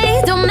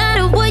say, don't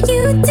matter what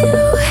you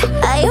do,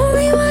 I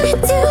only wanna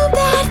do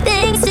bad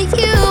things to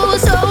you.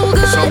 So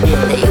good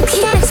that you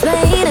can't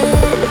explain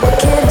it. What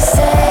can I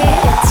say?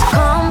 It's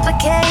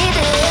complicated.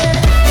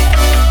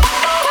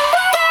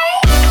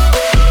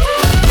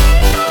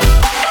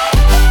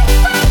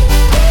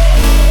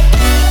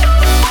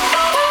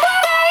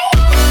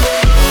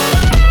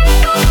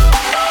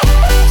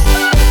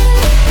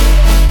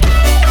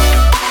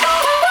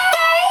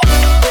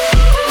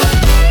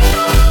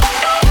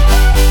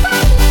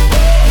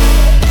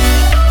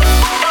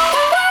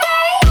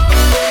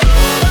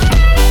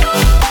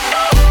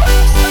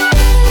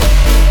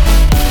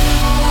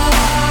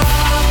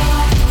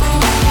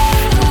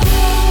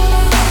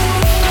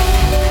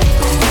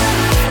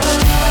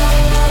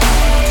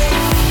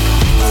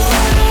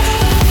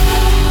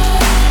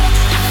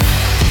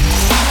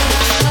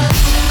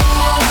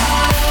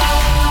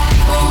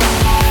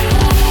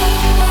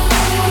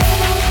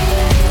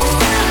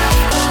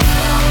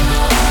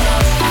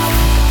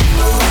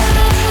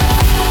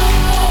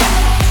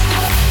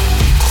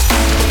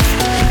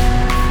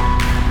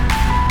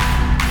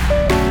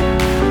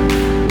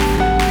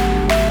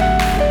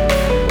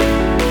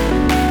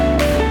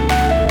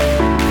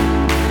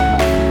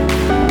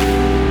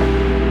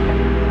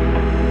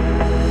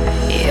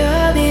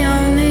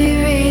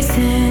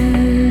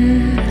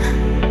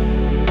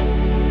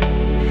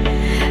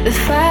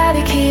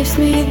 Keeps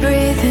me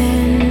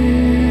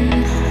breathing.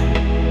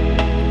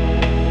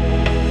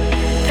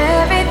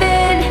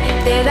 Everything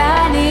that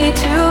I need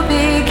to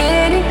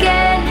begin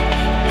again.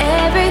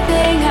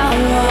 Everything I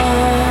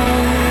want.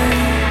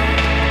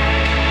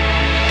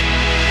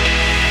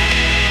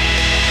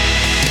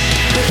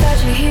 Without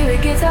you here,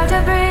 it gets hard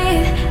to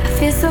breathe. I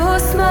feel so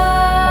small.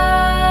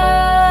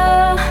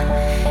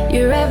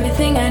 You're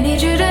everything I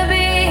need you to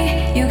be.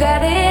 You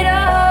got it all.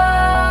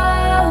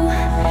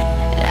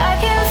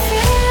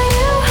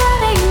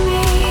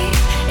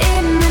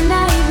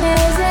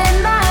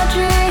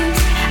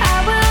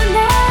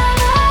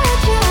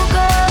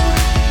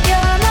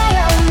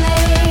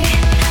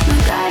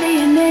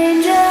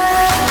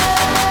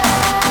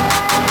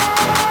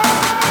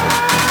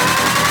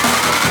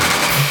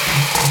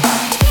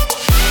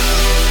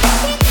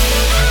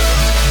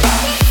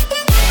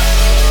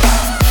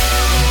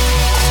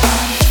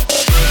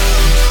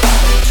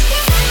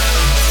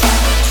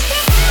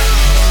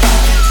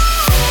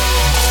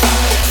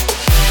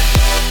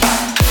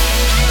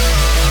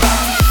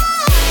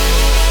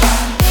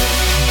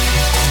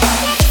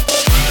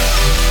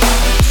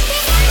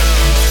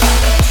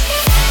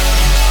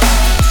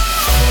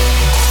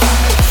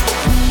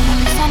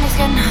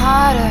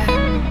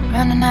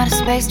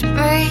 Space to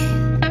breathe.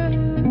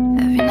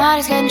 Every night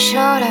is getting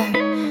shorter.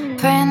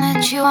 Praying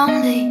that you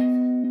won't leave.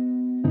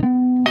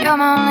 You're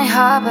my only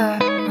harbor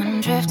when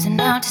I'm drifting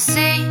out to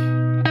sea.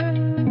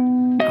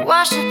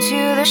 Wash it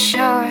to the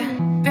shore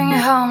and bring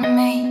it home to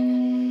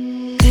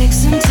me. Take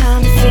some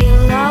time to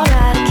feel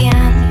alright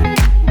again.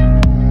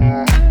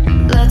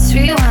 Let's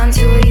rewind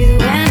to where you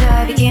and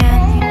I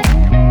began.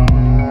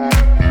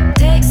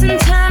 Take some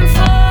time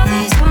for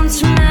these ones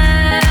to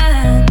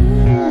mend.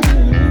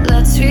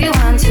 Let's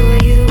rewind to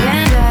where you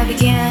and I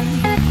began.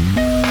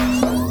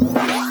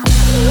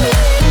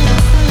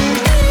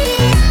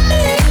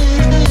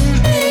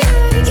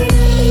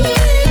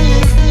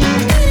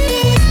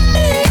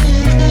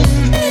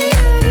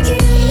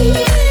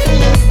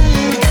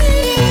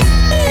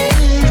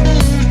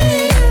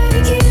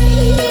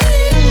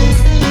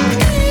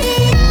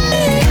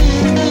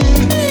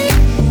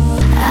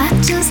 I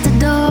just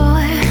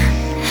adore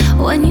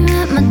when you're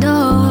at my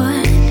door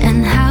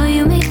and how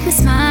you make me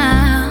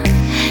smile.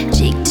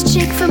 Cheek to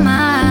cheek for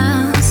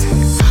miles.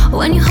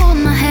 When you hold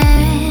my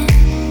hand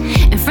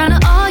in front of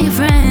all your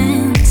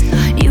friends,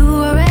 you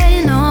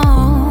already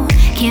know,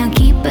 can't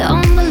keep it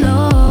on the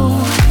low.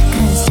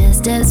 Cause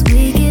just as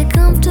we get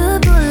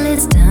comfortable,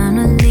 it's time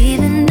to leave,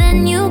 and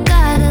then you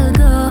gotta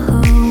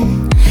go.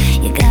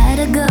 You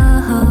gotta go.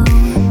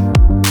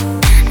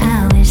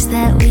 I wish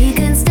that we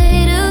could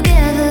stay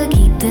together,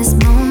 keep this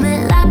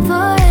moment like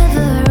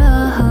forever.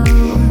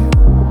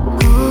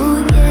 Oh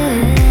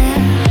yeah.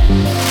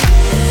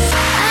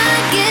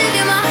 I'd give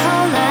you my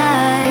whole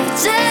life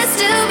just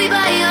to be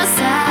by your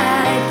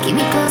side. Keep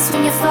me close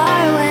when you're far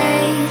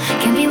away.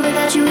 Can't be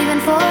without you even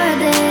for a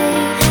day.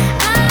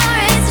 I'll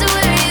race to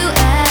where you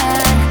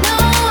at. No,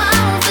 I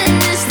won't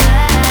finish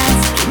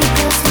last. Keep me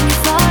close when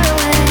you're far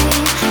away.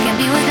 Can't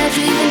be without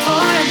you even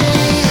for a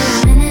day.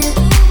 A minute.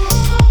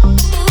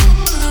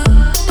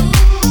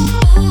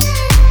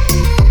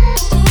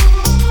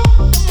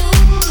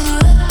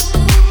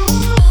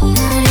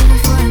 Not even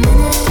for a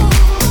minute.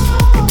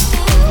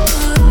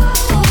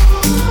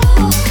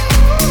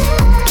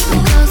 Keep me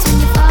close when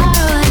you're far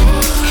away.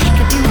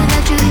 Can't be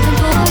without you even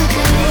for a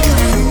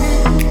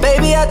day.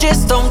 Baby, I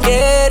just don't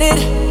get it.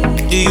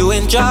 Do you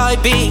enjoy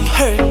being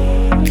hurt?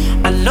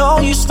 I know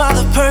you smell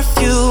the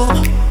perfume,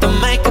 the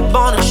makeup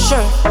on a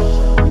shirt.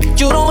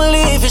 You don't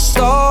believe your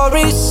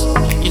stories.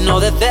 You know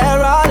that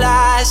there are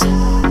lies.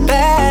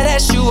 Bad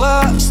as you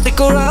are, stick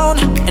around,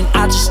 and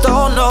I just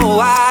don't know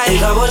why.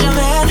 If I was your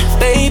man,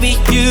 baby,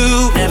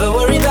 you never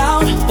worry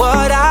about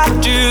what I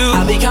do.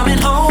 I'll be coming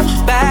home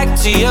back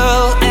to you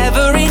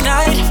every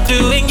night,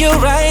 doing you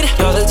right.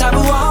 You're the type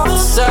of woman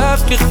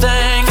serve good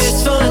things.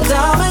 It's full of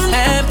diamond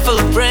and full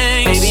of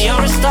rings. Baby,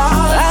 you're a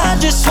star. I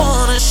just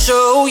wanna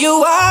show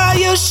you why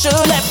you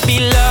should let me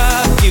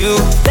love you.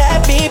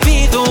 Let me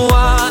be the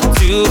one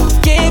to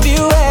give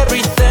you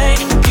everything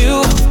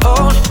you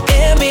own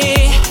in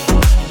me.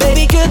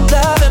 Baby, good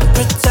love and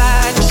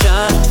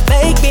protection.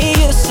 Make me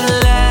your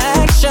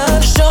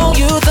selection. Show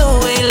you the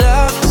way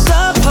love's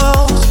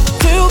supposed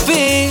to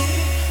be.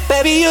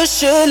 Baby, you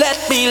should let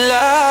me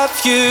love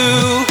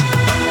you.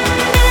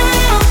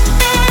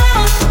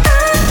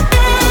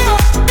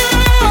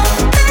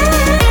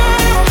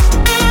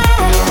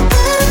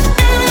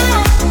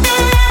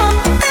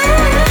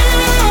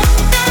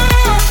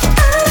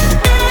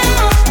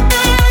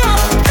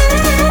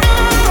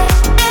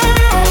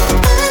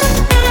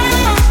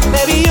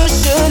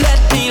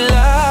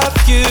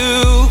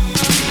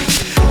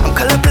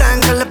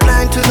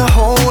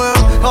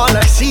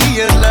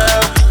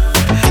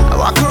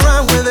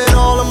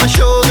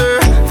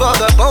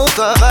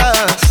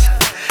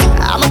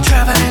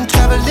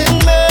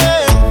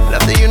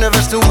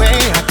 The way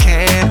I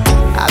can.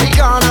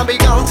 I'll be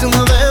gone till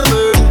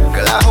November.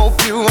 Girl, I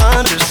hope you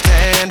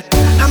understand.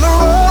 I'm a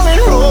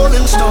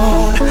rolling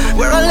stone.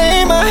 Where I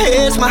lay my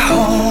head's my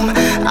home.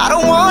 I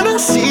don't wanna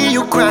see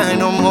you cry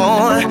no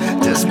more.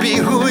 Just be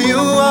who you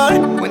are.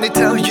 When they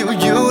tell you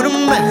you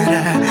don't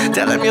matter,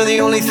 tell them you're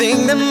the only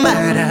thing that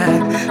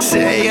matters.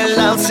 Say it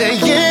loud, say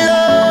it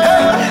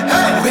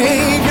loud.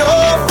 Wave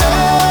your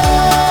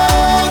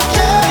flag,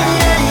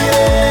 yeah,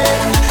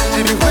 yeah.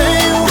 Everywhere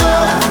you go,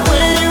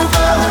 where you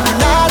go, you're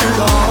not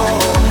alone.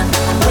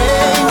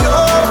 Wave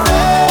your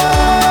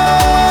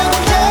flag,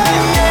 yeah,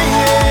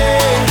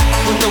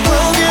 yeah. When the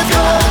world gets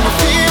cold, we're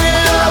feeling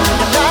love,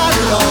 you're not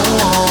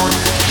alone.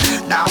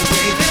 Now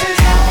wave it.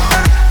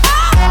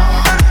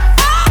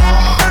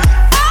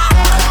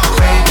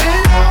 Wave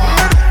it.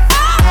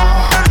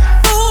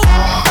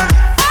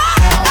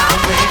 Now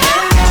wave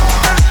it.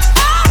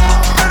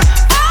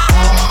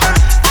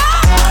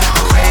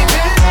 Wave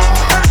it.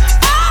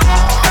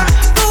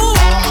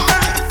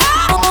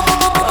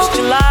 It was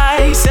July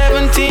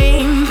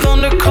 17th on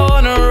the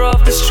corner of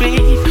the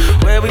street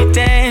where we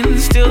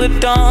danced till the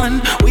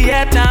dawn. We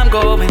had time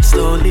going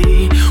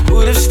slowly.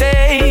 Would have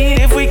stayed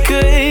if we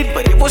could,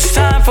 but it was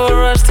time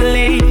for us to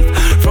leave.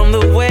 From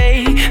the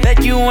way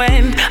that you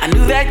went, I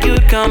knew that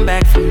you'd come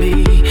back for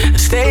me and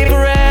stay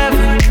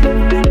forever.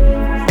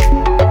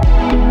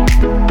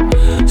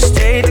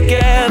 Stay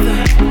together.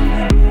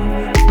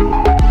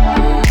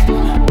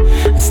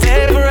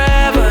 Stay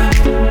forever.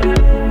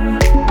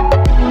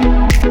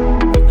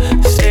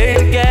 Stay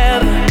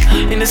together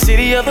in the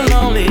city of the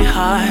lonely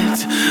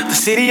hearts. The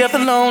city of the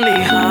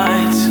lonely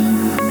hearts.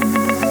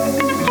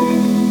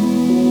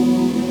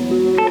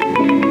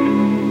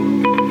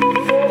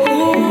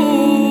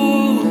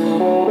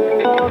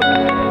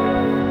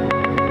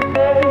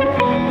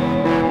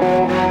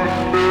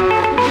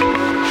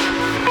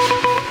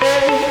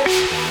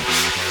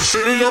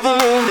 City of the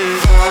lonely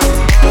hearts.